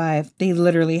 to survive, they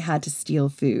literally had to steal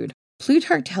food.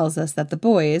 Plutarch tells us that the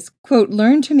boys, quote,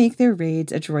 learn to make their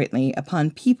raids adroitly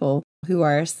upon people who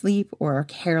are asleep or are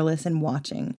careless and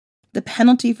watching. The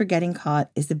penalty for getting caught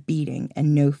is a beating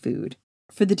and no food.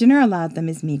 For the dinner allowed them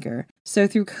is meager, so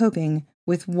through coping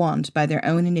with want by their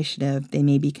own initiative, they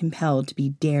may be compelled to be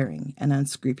daring and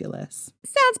unscrupulous.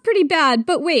 Sounds pretty bad,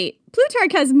 but wait,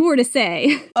 Plutarch has more to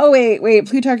say. Oh, wait,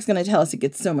 Plutarch's going to tell us it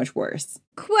gets so much worse.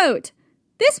 Quote,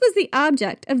 this was the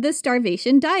object of the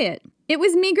starvation diet. It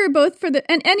was meager both for the...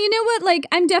 And you know what? Like,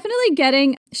 I'm definitely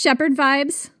getting shepherd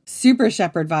vibes. Super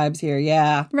shepherd vibes here,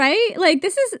 yeah. Right? Like,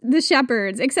 this is the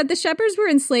shepherds, except the shepherds were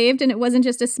enslaved and it wasn't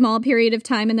just a small period of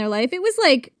time in their life. It was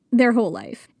like their whole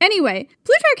life. Anyway,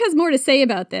 Plutarch has more to say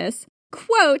about this.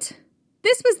 Quote,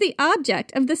 this was the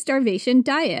object of the starvation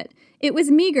diet. It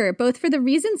was meager both for the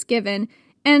reasons given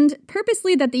and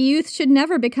purposely that the youth should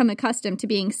never become accustomed to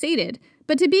being sated,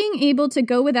 but to being able to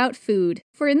go without food.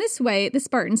 For in this way, the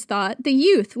Spartans thought, the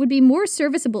youth would be more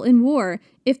serviceable in war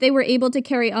if they were able to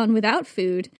carry on without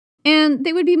food, and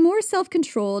they would be more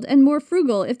self-controlled and more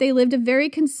frugal if they lived a very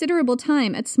considerable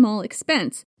time at small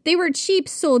expense. They were cheap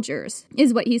soldiers,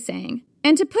 is what he's saying.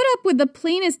 And to put up with the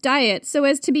plainest diet so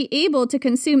as to be able to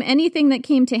consume anything that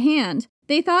came to hand,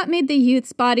 they thought made the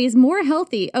youth's bodies more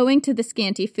healthy owing to the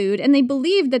scanty food, and they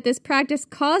believed that this practice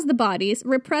caused the bodies,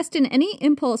 repressed in any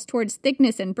impulse towards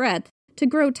thickness and breadth, to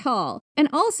grow tall, and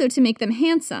also to make them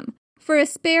handsome. For a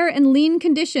spare and lean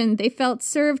condition they felt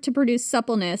served to produce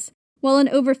suppleness, while an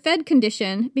overfed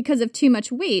condition, because of too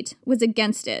much weight, was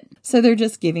against it. So they're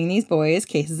just giving these boys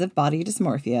cases of body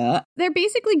dysmorphia. They're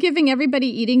basically giving everybody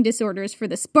eating disorders for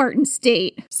the Spartan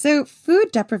state. So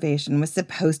food deprivation was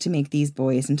supposed to make these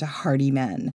boys into hardy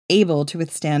men, able to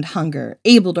withstand hunger,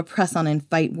 able to press on and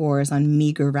fight wars on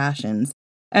meager rations,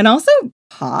 and also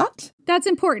hot. That's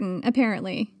important,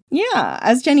 apparently. Yeah,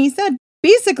 as Jenny said,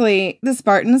 basically, the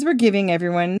Spartans were giving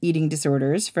everyone eating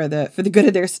disorders for the good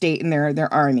of their state and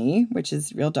their army, which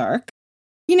is real dark.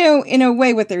 You know, in a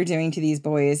way, what they're doing to these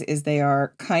boys is they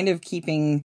are kind of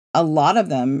keeping a lot of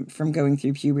them from going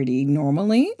through puberty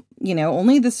normally. You know,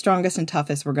 only the strongest and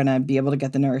toughest were going to be able to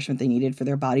get the nourishment they needed for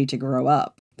their body to grow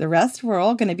up. The rest were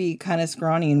all going to be kind of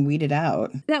scrawny and weeded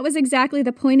out. That was exactly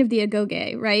the point of the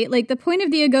agoge, right? Like, the point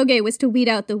of the agoge was to weed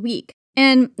out the weak.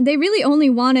 And they really only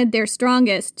wanted their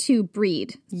strongest to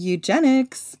breed.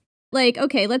 Eugenics. Like,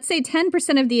 okay, let's say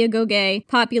 10% of the Agoge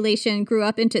population grew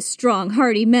up into strong,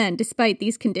 hardy men despite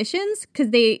these conditions, because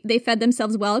they fed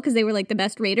themselves well because they were like the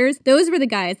best raiders. Those were the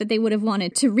guys that they would have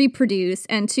wanted to reproduce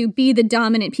and to be the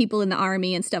dominant people in the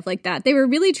army and stuff like that. They were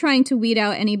really trying to weed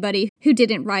out anybody who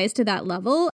didn't rise to that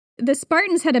level. The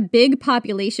Spartans had a big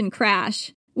population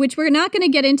crash, which we're not going to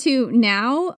get into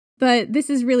now, but this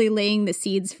is really laying the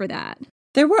seeds for that.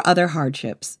 There were other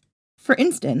hardships. For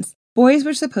instance, boys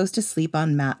were supposed to sleep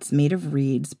on mats made of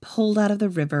reeds pulled out of the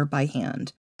river by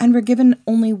hand, and were given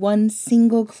only one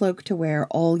single cloak to wear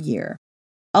all year.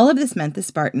 All of this meant the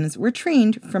Spartans were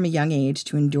trained from a young age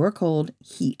to endure cold,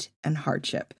 heat, and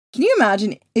hardship. Can you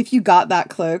imagine if you got that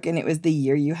cloak and it was the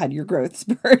year you had your growth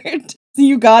spurt? So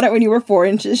you got it when you were 4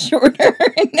 inches shorter,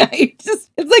 and now it's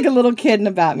like a little kid in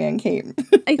a Batman cape.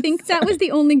 I think that was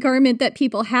the only garment that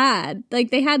people had. Like,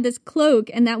 they had this cloak,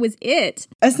 and that was it.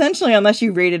 Essentially, unless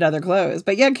you raided other clothes.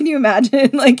 But yeah, can you imagine?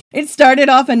 Like, it started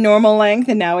off a normal length,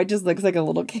 and now it just looks like a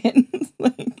little kid.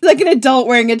 like an adult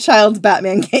wearing a child's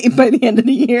Batman cape by the end of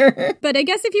the year. But I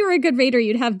guess if you were a good raider,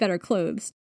 you'd have better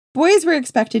clothes. Boys were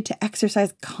expected to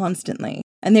exercise constantly,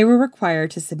 and they were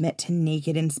required to submit to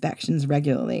naked inspections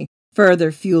regularly,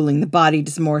 further fueling the body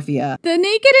dysmorphia. The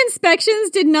naked inspections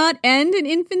did not end in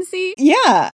infancy?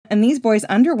 Yeah, and these boys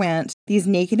underwent these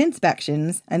naked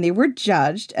inspections, and they were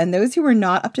judged, and those who were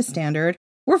not up to standard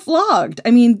were flogged.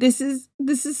 I mean, this is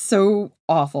so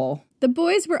awful. The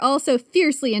boys were also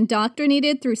fiercely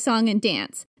indoctrinated through song and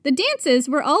dance. The dances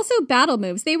were also battle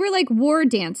moves. They were like war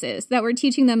dances that were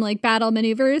teaching them like battle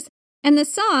maneuvers. And the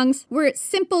songs were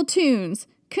simple tunes,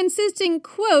 consisting,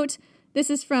 quote, this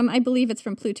is from, I believe it's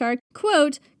from Plutarch,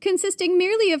 quote, consisting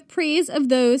merely of praise of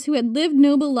those who had lived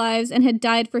noble lives and had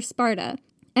died for Sparta,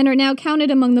 and are now counted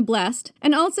among the blessed,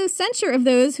 and also censure of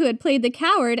those who had played the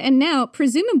coward and now,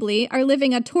 presumably, are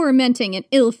living a tormenting and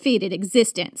ill-fated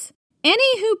existence.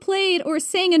 Any who played or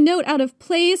sang a note out of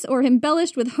place or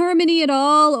embellished with harmony at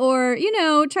all or,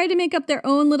 tried to make up their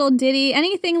own little ditty,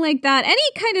 anything like that,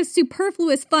 any kind of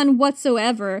superfluous fun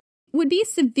whatsoever, would be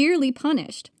severely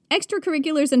punished.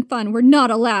 Extracurriculars and fun were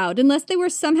not allowed unless they were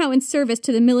somehow in service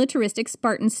to the militaristic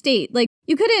Spartan state. Like,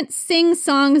 you couldn't sing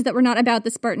songs that were not about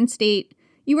the Spartan state.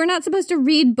 You were not supposed to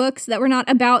read books that were not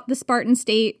about the Spartan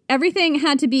state. Everything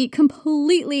had to be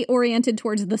completely oriented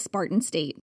towards the Spartan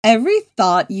state. Every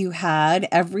thought you had,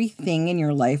 everything in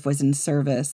your life was in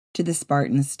service to the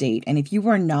Spartan state. And if you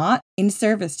were not in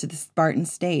service to the Spartan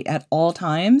state at all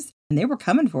times, they were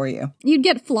coming for you. You'd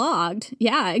get flogged.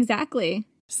 Yeah, exactly.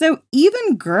 So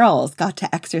even girls got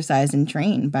to exercise and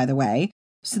train, by the way.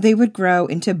 So they would grow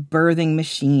into birthing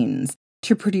machines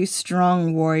to produce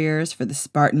strong warriors for the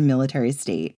Spartan military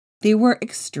state. They were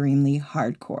extremely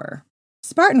hardcore.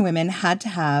 Spartan women had to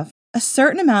have a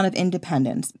certain amount of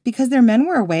independence because their men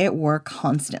were away at war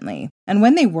constantly. And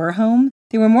when they were home,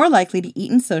 they were more likely to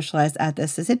eat and socialize at the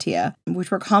syssitia,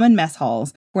 which were common mess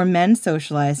halls where men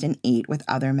socialized and ate with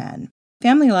other men.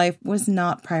 Family life was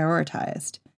not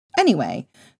prioritized. Anyway,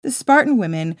 the Spartan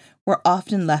women were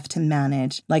often left to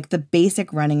manage like the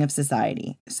basic running of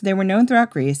society, so they were known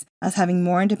throughout Greece as having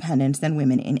more independence than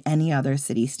women in any other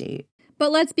city-state.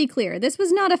 But let's be clear, this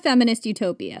was not a feminist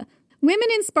utopia. Women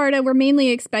in Sparta were mainly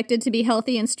expected to be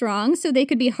healthy and strong so they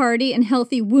could be hardy and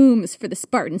healthy wombs for the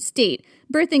Spartan state,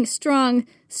 birthing strong,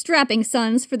 strapping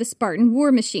sons for the Spartan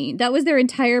war machine. That was their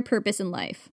entire purpose in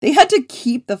life. They had to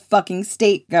keep the fucking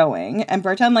state going and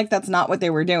pretend like that's not what they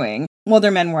were doing while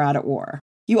their men were out at war.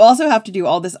 You also have to do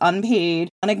all this unpaid,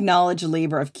 unacknowledged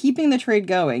labor of keeping the trade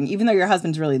going, even though your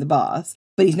husband's really the boss,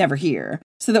 but he's never here.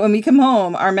 So that when we come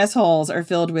home, our mess halls are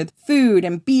filled with food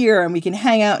and beer and we can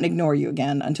hang out and ignore you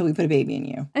again until we put a baby in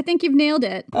you. I think you've nailed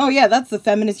it. Oh yeah, that's the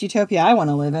feminist utopia I want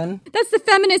to live in. That's the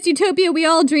feminist utopia we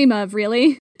all dream of,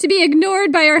 really. To be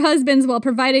ignored by our husbands while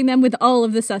providing them with all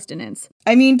of the sustenance.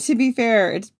 I mean, to be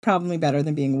fair, it's probably better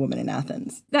than being a woman in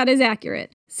Athens. That is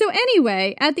accurate. So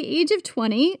anyway, at the age of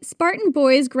 20, Spartan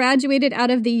boys graduated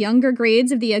out of the younger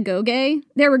grades of the Agoge.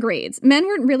 There were grades. Men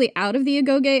weren't really out of the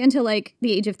Agoge until like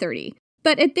the age of 30.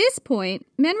 But at this point,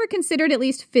 men were considered at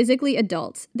least physically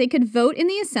adults. They could vote in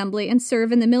the assembly and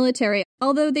serve in the military,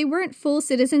 although they weren't full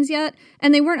citizens yet,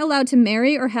 and they weren't allowed to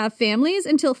marry or have families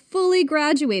until fully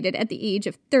graduated at the age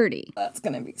of 30. That's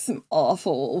going to be some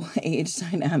awful age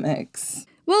dynamics.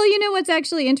 Well, you know what's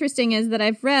actually interesting is that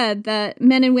I've read that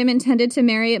men and women tended to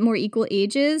marry at more equal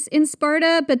ages in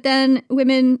Sparta, but then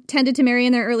women tended to marry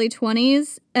in their early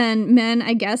 20s, and men,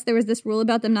 I guess, there was this rule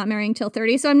about them not marrying till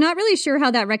 30, so I'm not really sure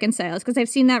how that reconciles, because I've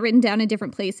seen that written down in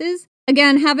different places.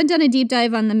 Again, haven't done a deep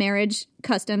dive on the marriage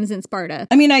customs in Sparta.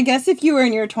 I mean, I guess if you were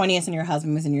in your 20s and your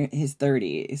husband was in his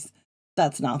 30s,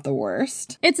 That's not the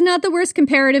worst. It's not the worst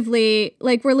comparatively.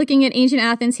 Like, we're looking at ancient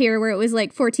Athens here where it was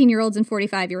like 14-year-olds and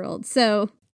 45-year-olds. So...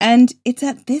 And it's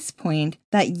at this point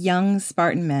that young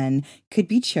Spartan men could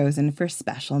be chosen for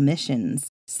special missions.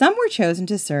 Some were chosen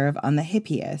to serve on the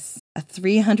Hippias, a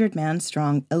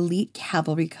 300-man-strong elite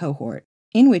cavalry cohort,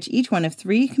 in which each one of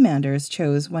 3 commanders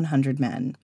chose 100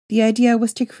 men. The idea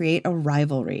was to create a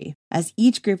rivalry, as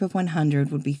each group of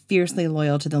 100 would be fiercely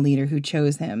loyal to the leader who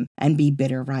chose him and be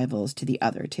bitter rivals to the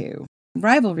other 2.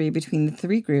 Rivalry between the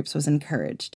 3 groups was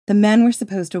encouraged. The men were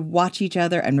supposed to watch each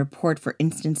other and report for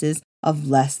instances of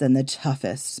less than the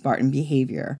toughest Spartan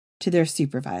behavior to their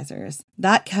supervisors.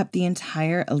 That kept the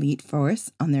entire elite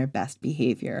force on their best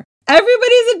behavior.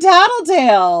 Everybody's a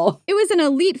tattletale! It was an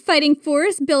elite fighting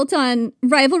force built on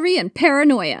rivalry and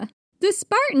paranoia. The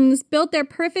Spartans built their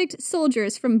perfect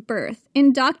soldiers from birth,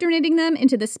 indoctrinating them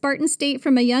into the Spartan state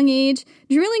from a young age,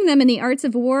 drilling them in the arts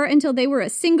of war until they were a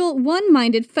single,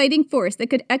 one-minded fighting force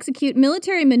that could execute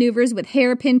military maneuvers with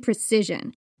hairpin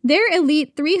precision. Their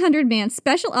elite 300-man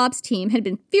special ops team had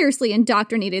been fiercely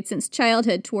indoctrinated since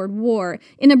childhood toward war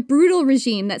in a brutal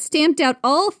regime that stamped out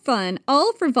all fun,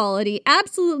 all frivolity,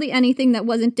 absolutely anything that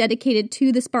wasn't dedicated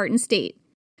to the Spartan state.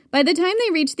 By the time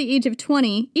they reached the age of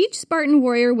 20, each Spartan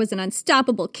warrior was an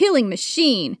unstoppable killing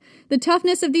machine. The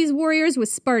toughness of these warriors was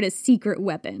Sparta's secret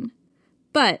weapon.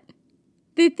 But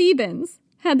the Thebans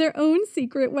had their own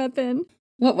secret weapon.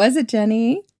 What was it,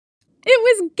 Jenny?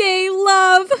 It was gay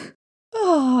love!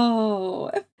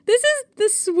 Oh. This is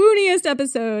the swooniest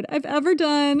episode I've ever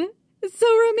done. It's so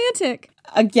romantic.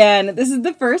 Again, this is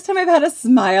the first time I've had a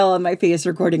smile on my face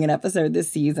recording an episode this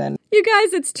season. You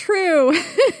guys, it's true.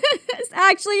 It's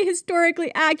actually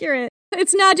historically accurate.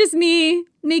 It's not just me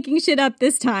making shit up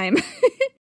this time.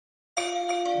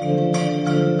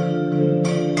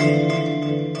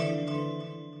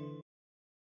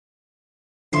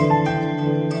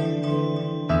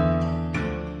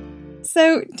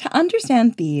 So, to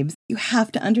understand Thebes, you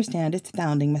have to understand its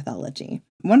founding mythology.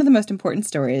 One of the most important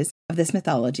stories of this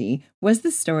mythology was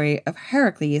the story of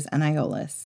Heracles and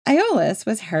Iolaus. Iolaus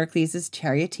was Heracles'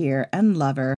 charioteer and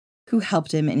lover who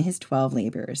helped him in his 12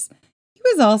 labors. He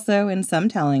was also, in some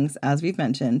tellings, as we've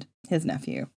mentioned, his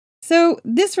nephew. So,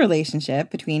 this relationship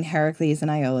between Heracles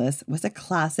and Iolaus was a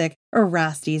classic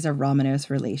Erastes-Romanos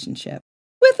relationship,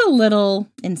 with a little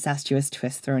incestuous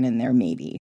twist thrown in there,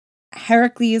 maybe.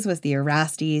 Heracles was the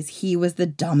Erastes, he was the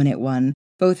dominant one,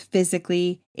 both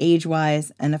physically,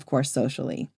 age-wise, and of course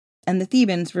socially. And the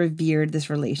Thebans revered this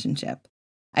relationship.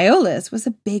 Iolaus was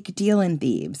a big deal in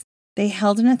Thebes. They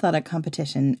held an athletic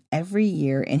competition every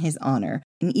year in his honor,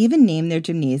 and even named their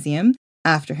gymnasium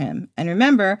after him. And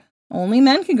remember, only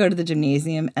men could go to the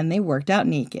gymnasium, and they worked out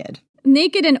naked.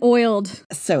 Naked and oiled.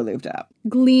 So lubed up.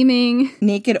 Gleaming.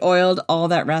 Naked, oiled, all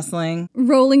that wrestling.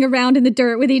 Rolling around in the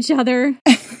dirt with each other.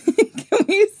 Can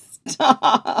we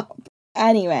stop?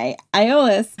 Anyway,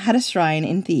 Iolaus had a shrine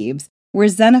in Thebes where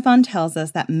Xenophon tells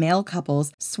us that male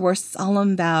couples swore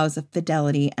solemn vows of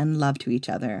fidelity and love to each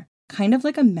other, kind of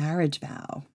like a marriage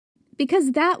vow.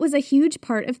 Because that was a huge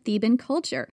part of Theban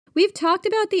culture. We've talked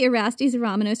about the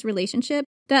Erastes-Romanos relationship,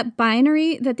 that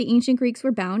binary that the ancient Greeks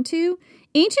were bound to.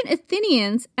 Ancient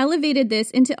Athenians elevated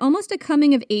this into almost a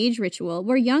coming-of-age ritual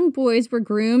where young boys were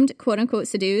groomed, quote-unquote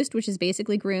seduced, which is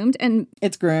basically groomed, and...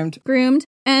 It's groomed. Groomed,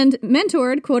 and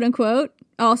mentored, quote-unquote,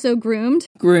 also groomed.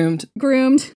 Groomed.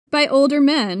 Groomed by older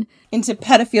men. Into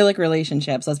pedophilic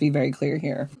relationships, let's be very clear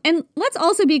here. And let's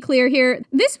also be clear here,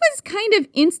 this was kind of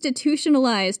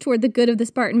institutionalized toward the good of the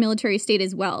Spartan military state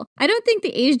as well. I don't think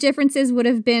the age differences would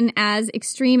have been as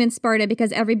extreme in Sparta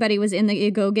because everybody was in the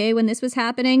agoge when this was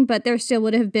happening, but there still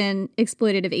would have been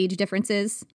exploitative age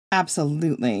differences.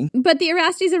 Absolutely. But the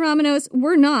Erastes and Romanos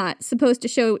were not supposed to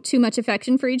show too much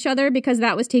affection for each other because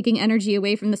that was taking energy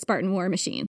away from the Spartan war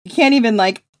machine. You can't even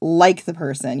like the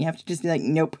person. You have to just be like,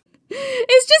 nope.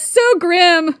 It's just so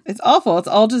grim. It's awful. It's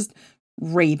all just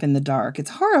rape in the dark. It's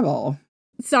horrible.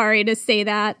 Sorry to say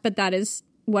that, but that is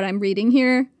what I'm reading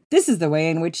here. This is the way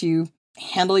in which you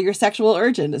handle your sexual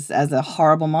urges as a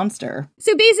horrible monster.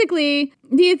 So basically,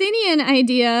 the Athenian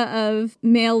idea of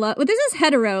male love, well, this is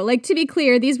hetero. Like, to be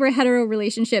clear, these were hetero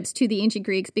relationships to the ancient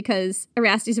Greeks because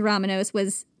Erastes and Romanos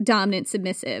was dominant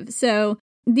submissive. So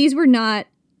these were not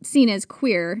seen as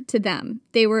queer to them.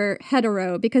 They were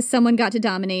hetero because someone got to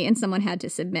dominate and someone had to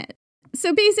submit.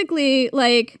 So basically,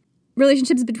 like,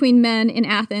 relationships between men in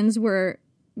Athens were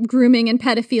grooming and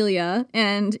pedophilia,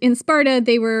 and in Sparta,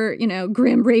 they were,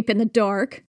 grim rape in the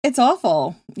dark. It's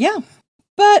awful. Yeah.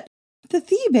 But the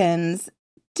Thebans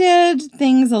did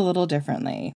things a little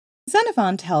differently.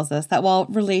 Xenophon tells us that while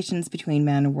relations between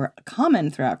men were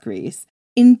common throughout Greece,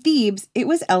 In Thebes, it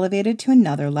was elevated to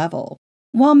another level.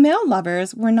 While male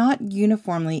lovers were not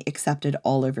uniformly accepted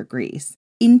all over Greece,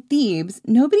 in Thebes,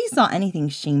 nobody saw anything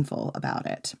shameful about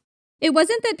it. It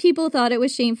wasn't that people thought it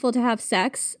was shameful to have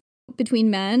sex between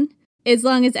men, as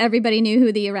long as everybody knew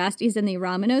who the Erastes and the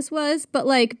Romanos was, but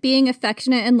like being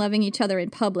affectionate and loving each other in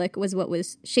public was what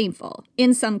was shameful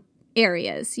in some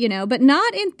areas, you know, but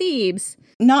not in Thebes.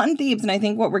 Not in Thebes, and I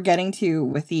think what we're getting to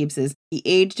with Thebes is the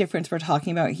age difference we're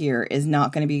talking about here is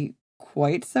not going to be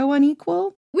quite so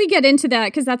unequal. We get into that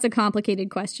because that's a complicated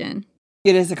question.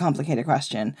 It is a complicated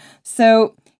question.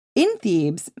 So, in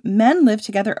Thebes, men live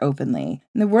together openly,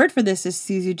 and the word for this is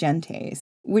sousugentes,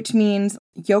 which means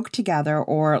yoked together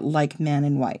or like man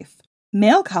and wife.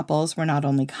 Male couples were not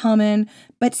only common,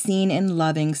 but seen in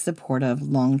loving, supportive,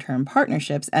 long-term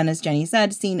partnerships, and as Jenny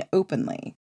said, seen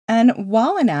openly. And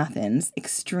while in Athens,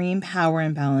 extreme power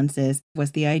imbalances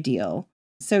was the ideal.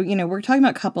 So, you know, we're talking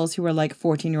about couples who were like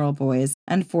 14-year-old boys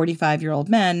and 45-year-old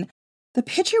men. The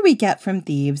picture we get from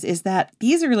Thebes is that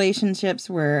these relationships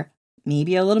were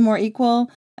maybe a little more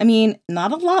equal. I mean,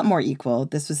 not a lot more equal.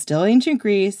 This was still ancient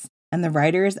Greece, and the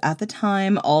writers at the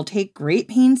time all take great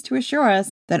pains to assure us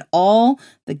that all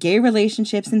the gay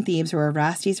relationships in Thebes were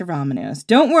Erastes or Romanos.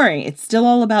 Don't worry, it's still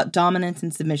all about dominance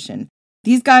and submission.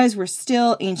 These guys were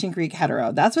still ancient Greek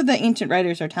hetero. That's what the ancient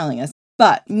writers are telling us.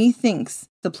 But methinks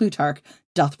the Plutarch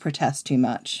doth protest too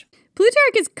much.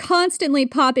 Plutarch is constantly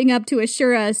popping up to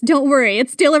assure us, don't worry,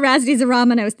 it's still Erastes or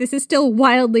Romanos. This is still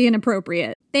wildly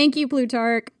inappropriate. Thank you,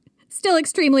 Plutarch. Still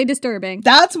extremely disturbing.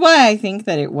 That's why I think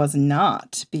that it was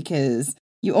not, because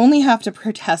you only have to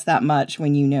protest that much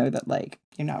when you know that, like,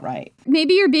 you're not right.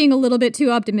 Maybe you're being a little bit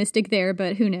too optimistic there,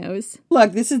 but who knows?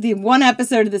 Look, this is the one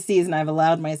episode of the season I've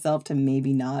allowed myself to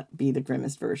maybe not be the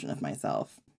grimmest version of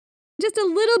myself. Just a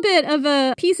little bit of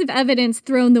a piece of evidence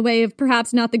thrown the way of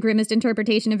perhaps not the grimmest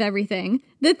interpretation of everything.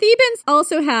 The Thebans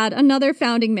also had another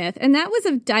founding myth, and that was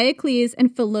of Diocles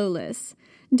and Philolaus.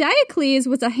 Diocles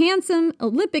was a handsome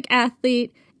Olympic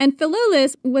athlete, and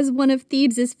Philolaus was one of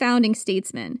Thebes' founding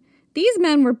statesmen. These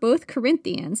men were both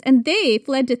Corinthians, and they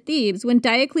fled to Thebes when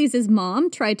Diocles' mom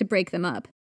tried to break them up.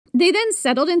 They then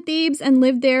settled in Thebes and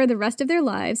lived there the rest of their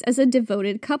lives as a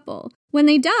devoted couple. When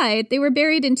they died, they were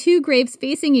buried in 2 graves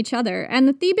facing each other, and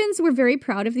the Thebans were very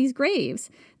proud of these graves.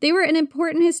 They were an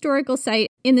important historical site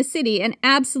in the city and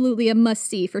absolutely a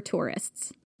must-see for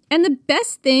tourists. And the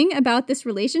best thing about this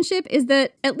relationship is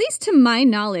that, at least to my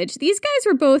knowledge, these guys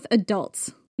were both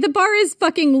adults. The bar is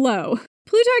fucking low.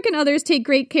 Plutarch and others take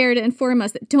great care to inform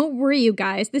us that don't worry, you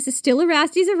guys, this is still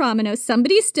Erastes or Romanos.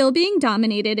 Somebody's still being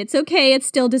dominated. It's okay, it's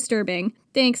still disturbing.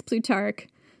 Thanks, Plutarch.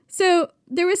 So,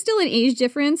 there was still an age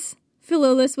difference.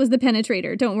 Philolaus was the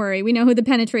penetrator. Don't worry, we know who the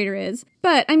penetrator is.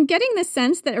 But I'm getting the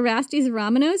sense that Erastes or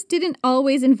Romanos didn't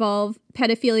always involve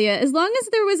pedophilia, as long as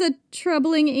there was a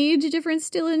troubling age difference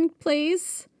still in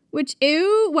place. Which,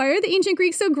 ew, why are the ancient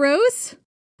Greeks so gross?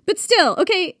 But still,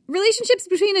 okay, relationships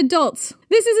between adults.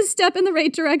 This is a step in the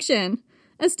right direction.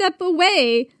 A step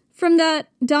away from that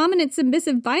dominant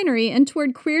submissive binary and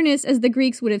toward queerness as the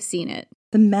Greeks would have seen it.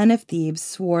 The men of Thebes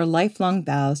swore lifelong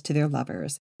vows to their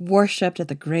lovers, worshipped at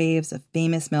the graves of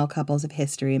famous male couples of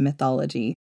history and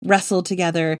mythology, wrestled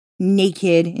together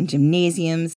naked in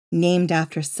gymnasiums named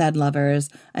after said lovers,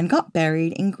 and got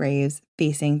buried in graves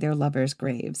facing their lovers'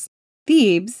 graves.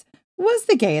 Thebes was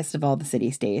the gayest of all the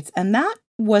city-states, and that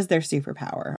was their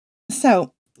superpower.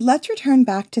 So, let's return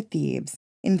back to Thebes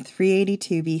in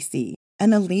 382 BC,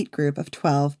 an elite group of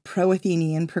 12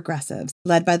 pro-Athenian progressives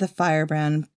led by the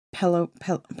firebrand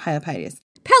Pelopidas.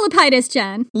 Pelopidas,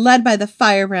 Jen. Led by the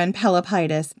firebrand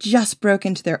Pelopidas, just broke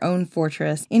into their own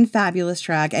fortress in fabulous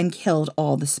drag and killed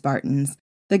all the Spartans.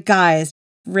 The guys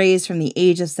raised from the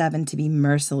age of 7 to be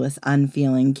merciless,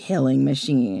 unfeeling, killing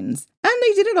machines. And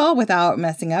they did it all without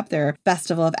messing up their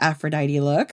Festival of Aphrodite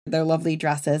look, their lovely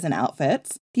dresses and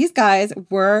outfits. These guys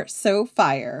were so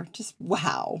fire. Just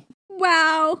wow.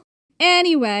 Wow.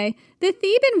 Anyway, the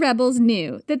Theban rebels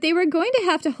knew that they were going to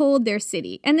have to hold their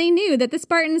city, and they knew that the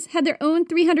Spartans had their own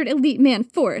 300 elite man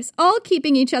force, all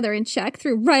keeping each other in check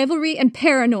through rivalry and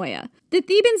paranoia. The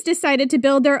Thebans decided to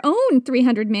build their own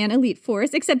 300-man elite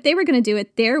force, except they were going to do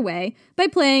it their way, by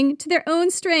playing to their own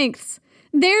strengths.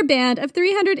 Their band of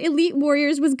 300 elite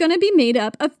warriors was going to be made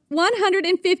up of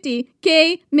 150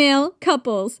 gay male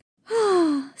couples.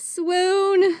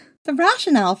 Swoon. The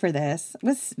rationale for this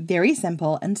was very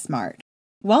simple and smart.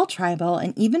 While tribal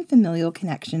and even familial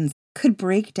connections could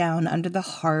break down under the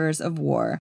horrors of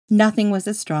war, nothing was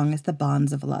as strong as the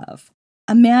bonds of love.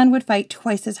 A man would fight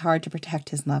twice as hard to protect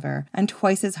his lover, and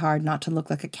twice as hard not to look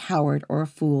like a coward or a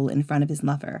fool in front of his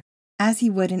lover, as he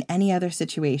would in any other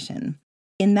situation.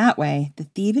 In that way, the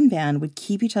Theban band would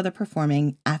keep each other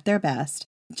performing at their best,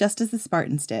 just as the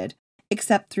Spartans did,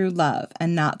 except through love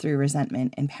and not through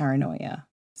resentment and paranoia.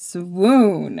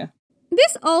 Swoon!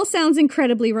 This all sounds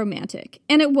incredibly romantic,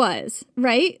 and it was,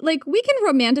 right? Like, we can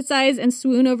romanticize and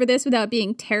swoon over this without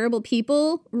being terrible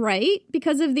people, right?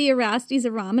 Because of the Erastes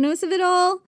Aramenos of it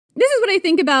all. This is what I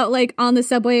think about, like, on the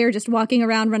subway or just walking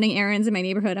around running errands in my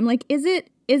neighborhood. I'm like, is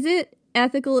it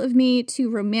ethical of me to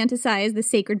romanticize the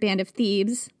sacred band of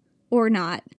Thebes or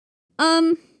not?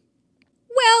 Well,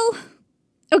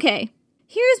 okay.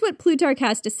 Here's what Plutarch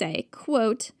has to say,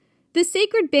 quote, "The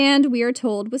sacred band, we are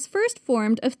told, was first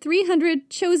formed of 300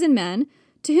 chosen men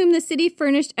to whom the city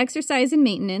furnished exercise and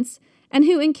maintenance, and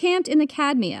who encamped in the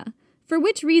Cadmea, for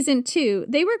which reason, too,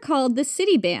 they were called the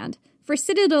city band, for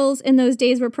citadels in those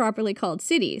days were properly called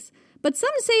cities. But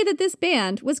some say that this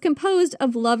band was composed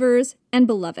of lovers and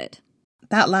beloved."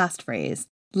 That last phrase,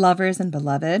 lovers and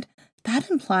beloved, that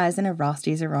implies an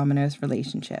Erastes Aramenos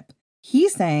relationship.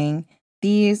 He's saying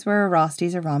these were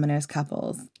Erastes Aramenos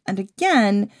couples. And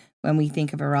again, when we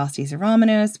think of Erastes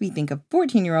Aramenos, we think of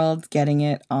 14-year-olds getting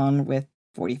it on with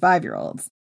 45-year-olds.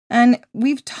 And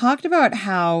we've talked about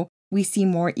how we see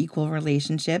more equal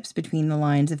relationships between the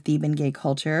lines of Theban gay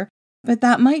culture, but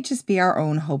that might just be our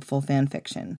own hopeful fan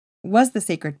fiction. Was the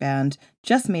sacred band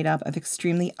just made up of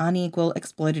extremely unequal,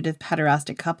 exploitative,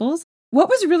 pederastic couples? What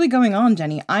was really going on,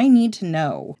 Jenny? I need to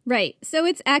know. Right, so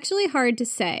it's actually hard to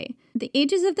say. The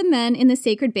ages of the men in the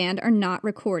sacred band are not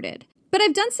recorded. But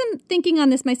I've done some thinking on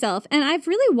this myself, and I've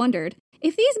really wondered,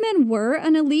 if these men were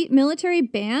an elite military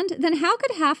band, then how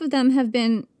could half of them have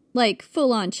been, like,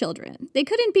 full-on children? They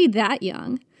couldn't be that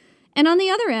young. And on the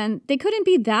other end, they couldn't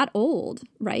be that old,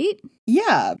 right?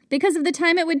 Yeah. Because of the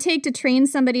time it would take to train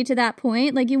somebody to that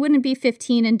point, like, you wouldn't be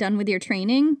 15 and done with your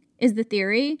training, is the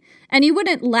theory. And you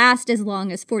wouldn't last as long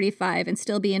as 45 and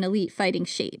still be in elite fighting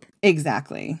shape.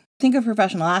 Exactly. Think of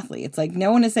professional athletes. Like,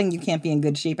 no one is saying you can't be in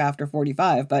good shape after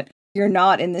 45, but you're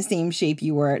not in the same shape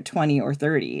you were at 20 or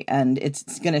 30, and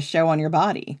it's going to show on your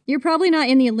body. You're probably not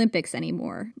in the Olympics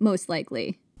anymore, most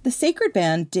likely. The sacred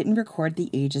band didn't record the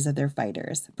ages of their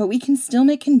fighters, but we can still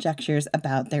make conjectures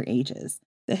about their ages.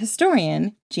 The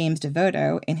historian, James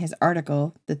Devoto, in his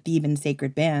article, The Theban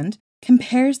Sacred Band,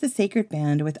 compares the sacred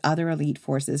band with other elite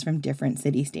forces from different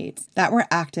city-states that were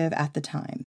active at the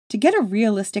time to get a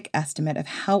realistic estimate of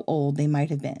how old they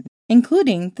might have been,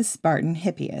 including the Spartan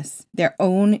Hippias, their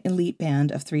own elite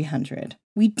band of 300.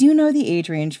 We do know the age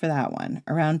range for that one,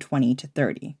 around 20 to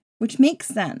 30, which makes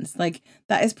sense. Like,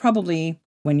 that is probably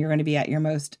when you're going to be at your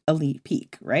most elite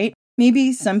peak, right?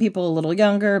 Maybe some people a little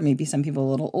younger, maybe some people a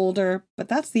little older, but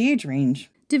that's the age range.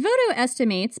 Devoto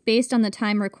estimates, based on the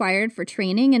time required for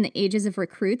training and the ages of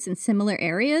recruits in similar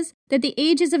areas, that the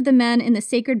ages of the men in the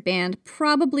sacred band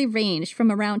probably ranged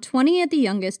from around 20 at the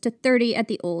youngest to 30 at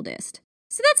the oldest.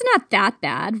 So that's not that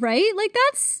bad, right? Like,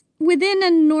 that's within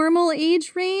a normal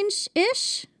age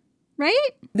range-ish, right?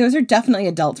 Those are definitely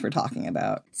adults we're talking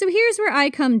about. So here's where I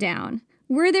come down.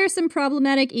 Were there some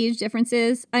problematic age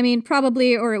differences? I mean,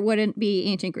 probably, or it wouldn't be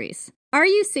ancient Greece. Are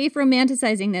you safe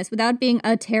romanticizing this without being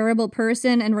a terrible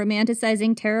person and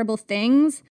romanticizing terrible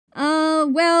things?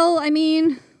 Well, I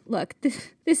mean, look,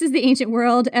 this is the ancient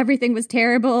world. Everything was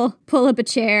terrible. Pull up a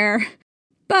chair.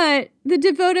 But the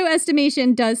Devoto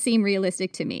estimation does seem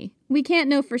realistic to me. We can't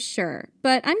know for sure,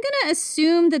 but I'm going to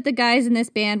assume that the guys in this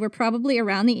band were probably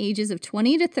around the ages of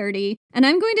 20 to 30, and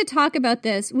I'm going to talk about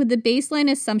this with the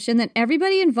baseline assumption that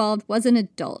everybody involved was an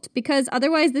adult, because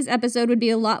otherwise this episode would be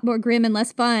a lot more grim and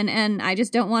less fun, and I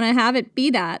just don't want to have it be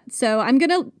that. So I'm going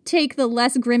to take the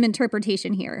less grim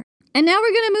interpretation here. And now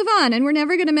we're going to move on, and we're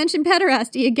never going to mention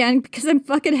pederasty again because I'm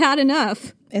fucking had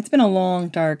enough. It's been a long,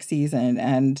 dark season,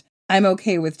 and I'm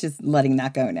okay with just letting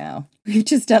that go now. We've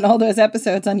just done all those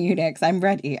episodes on eunuchs. I'm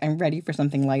ready. I'm ready for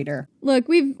something lighter. Look,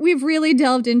 we've really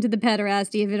delved into the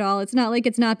pederasty of it all. It's not like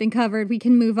it's not been covered. We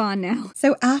can move on now.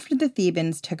 So after the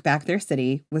Thebans took back their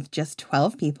city with just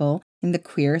 12 people in the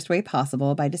queerest way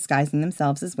possible by disguising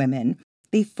themselves as women,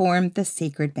 they formed the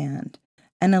Sacred Band,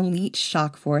 an elite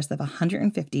shock force of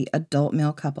 150 adult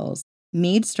male couples,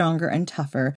 made stronger and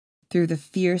tougher through the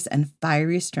fierce and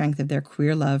fiery strength of their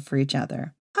queer love for each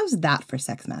other. How's that for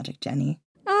sex magic, Jenny?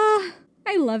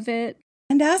 I love it.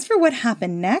 And as for what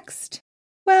happened next,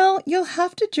 well, you'll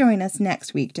have to join us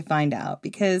next week to find out,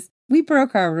 because we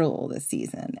broke our rule this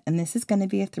season, and this is going to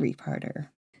be a 3-parter.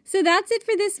 So that's it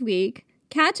for this week.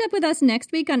 Catch up with us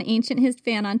next week on Ancient Hist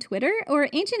Fan on Twitter or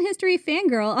Ancient History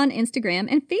Fangirl on Instagram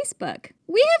and Facebook.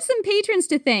 We have some patrons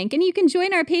to thank, and you can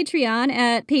join our Patreon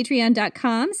at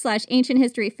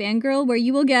patreon.com/ancienthistoryfangirl, where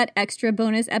you will get extra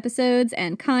bonus episodes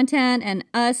and content and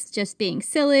us just being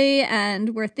silly.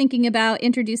 And we're thinking about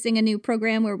introducing a new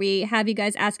program where we have you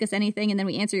guys ask us anything and then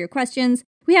we answer your questions.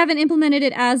 We haven't implemented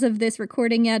it as of this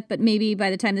recording yet, but maybe by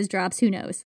the time this drops, who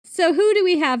knows? So who do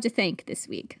we have to thank this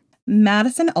week?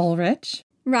 Madison Ulrich,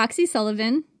 Roxy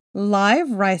Sullivan, Live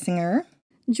Reisinger,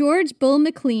 George Bull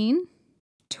McLean,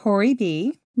 Tori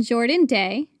B, Jordan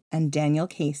Day, and Daniel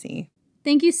Casey.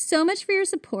 Thank you so much for your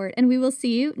support, and we will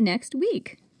see you next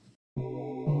week.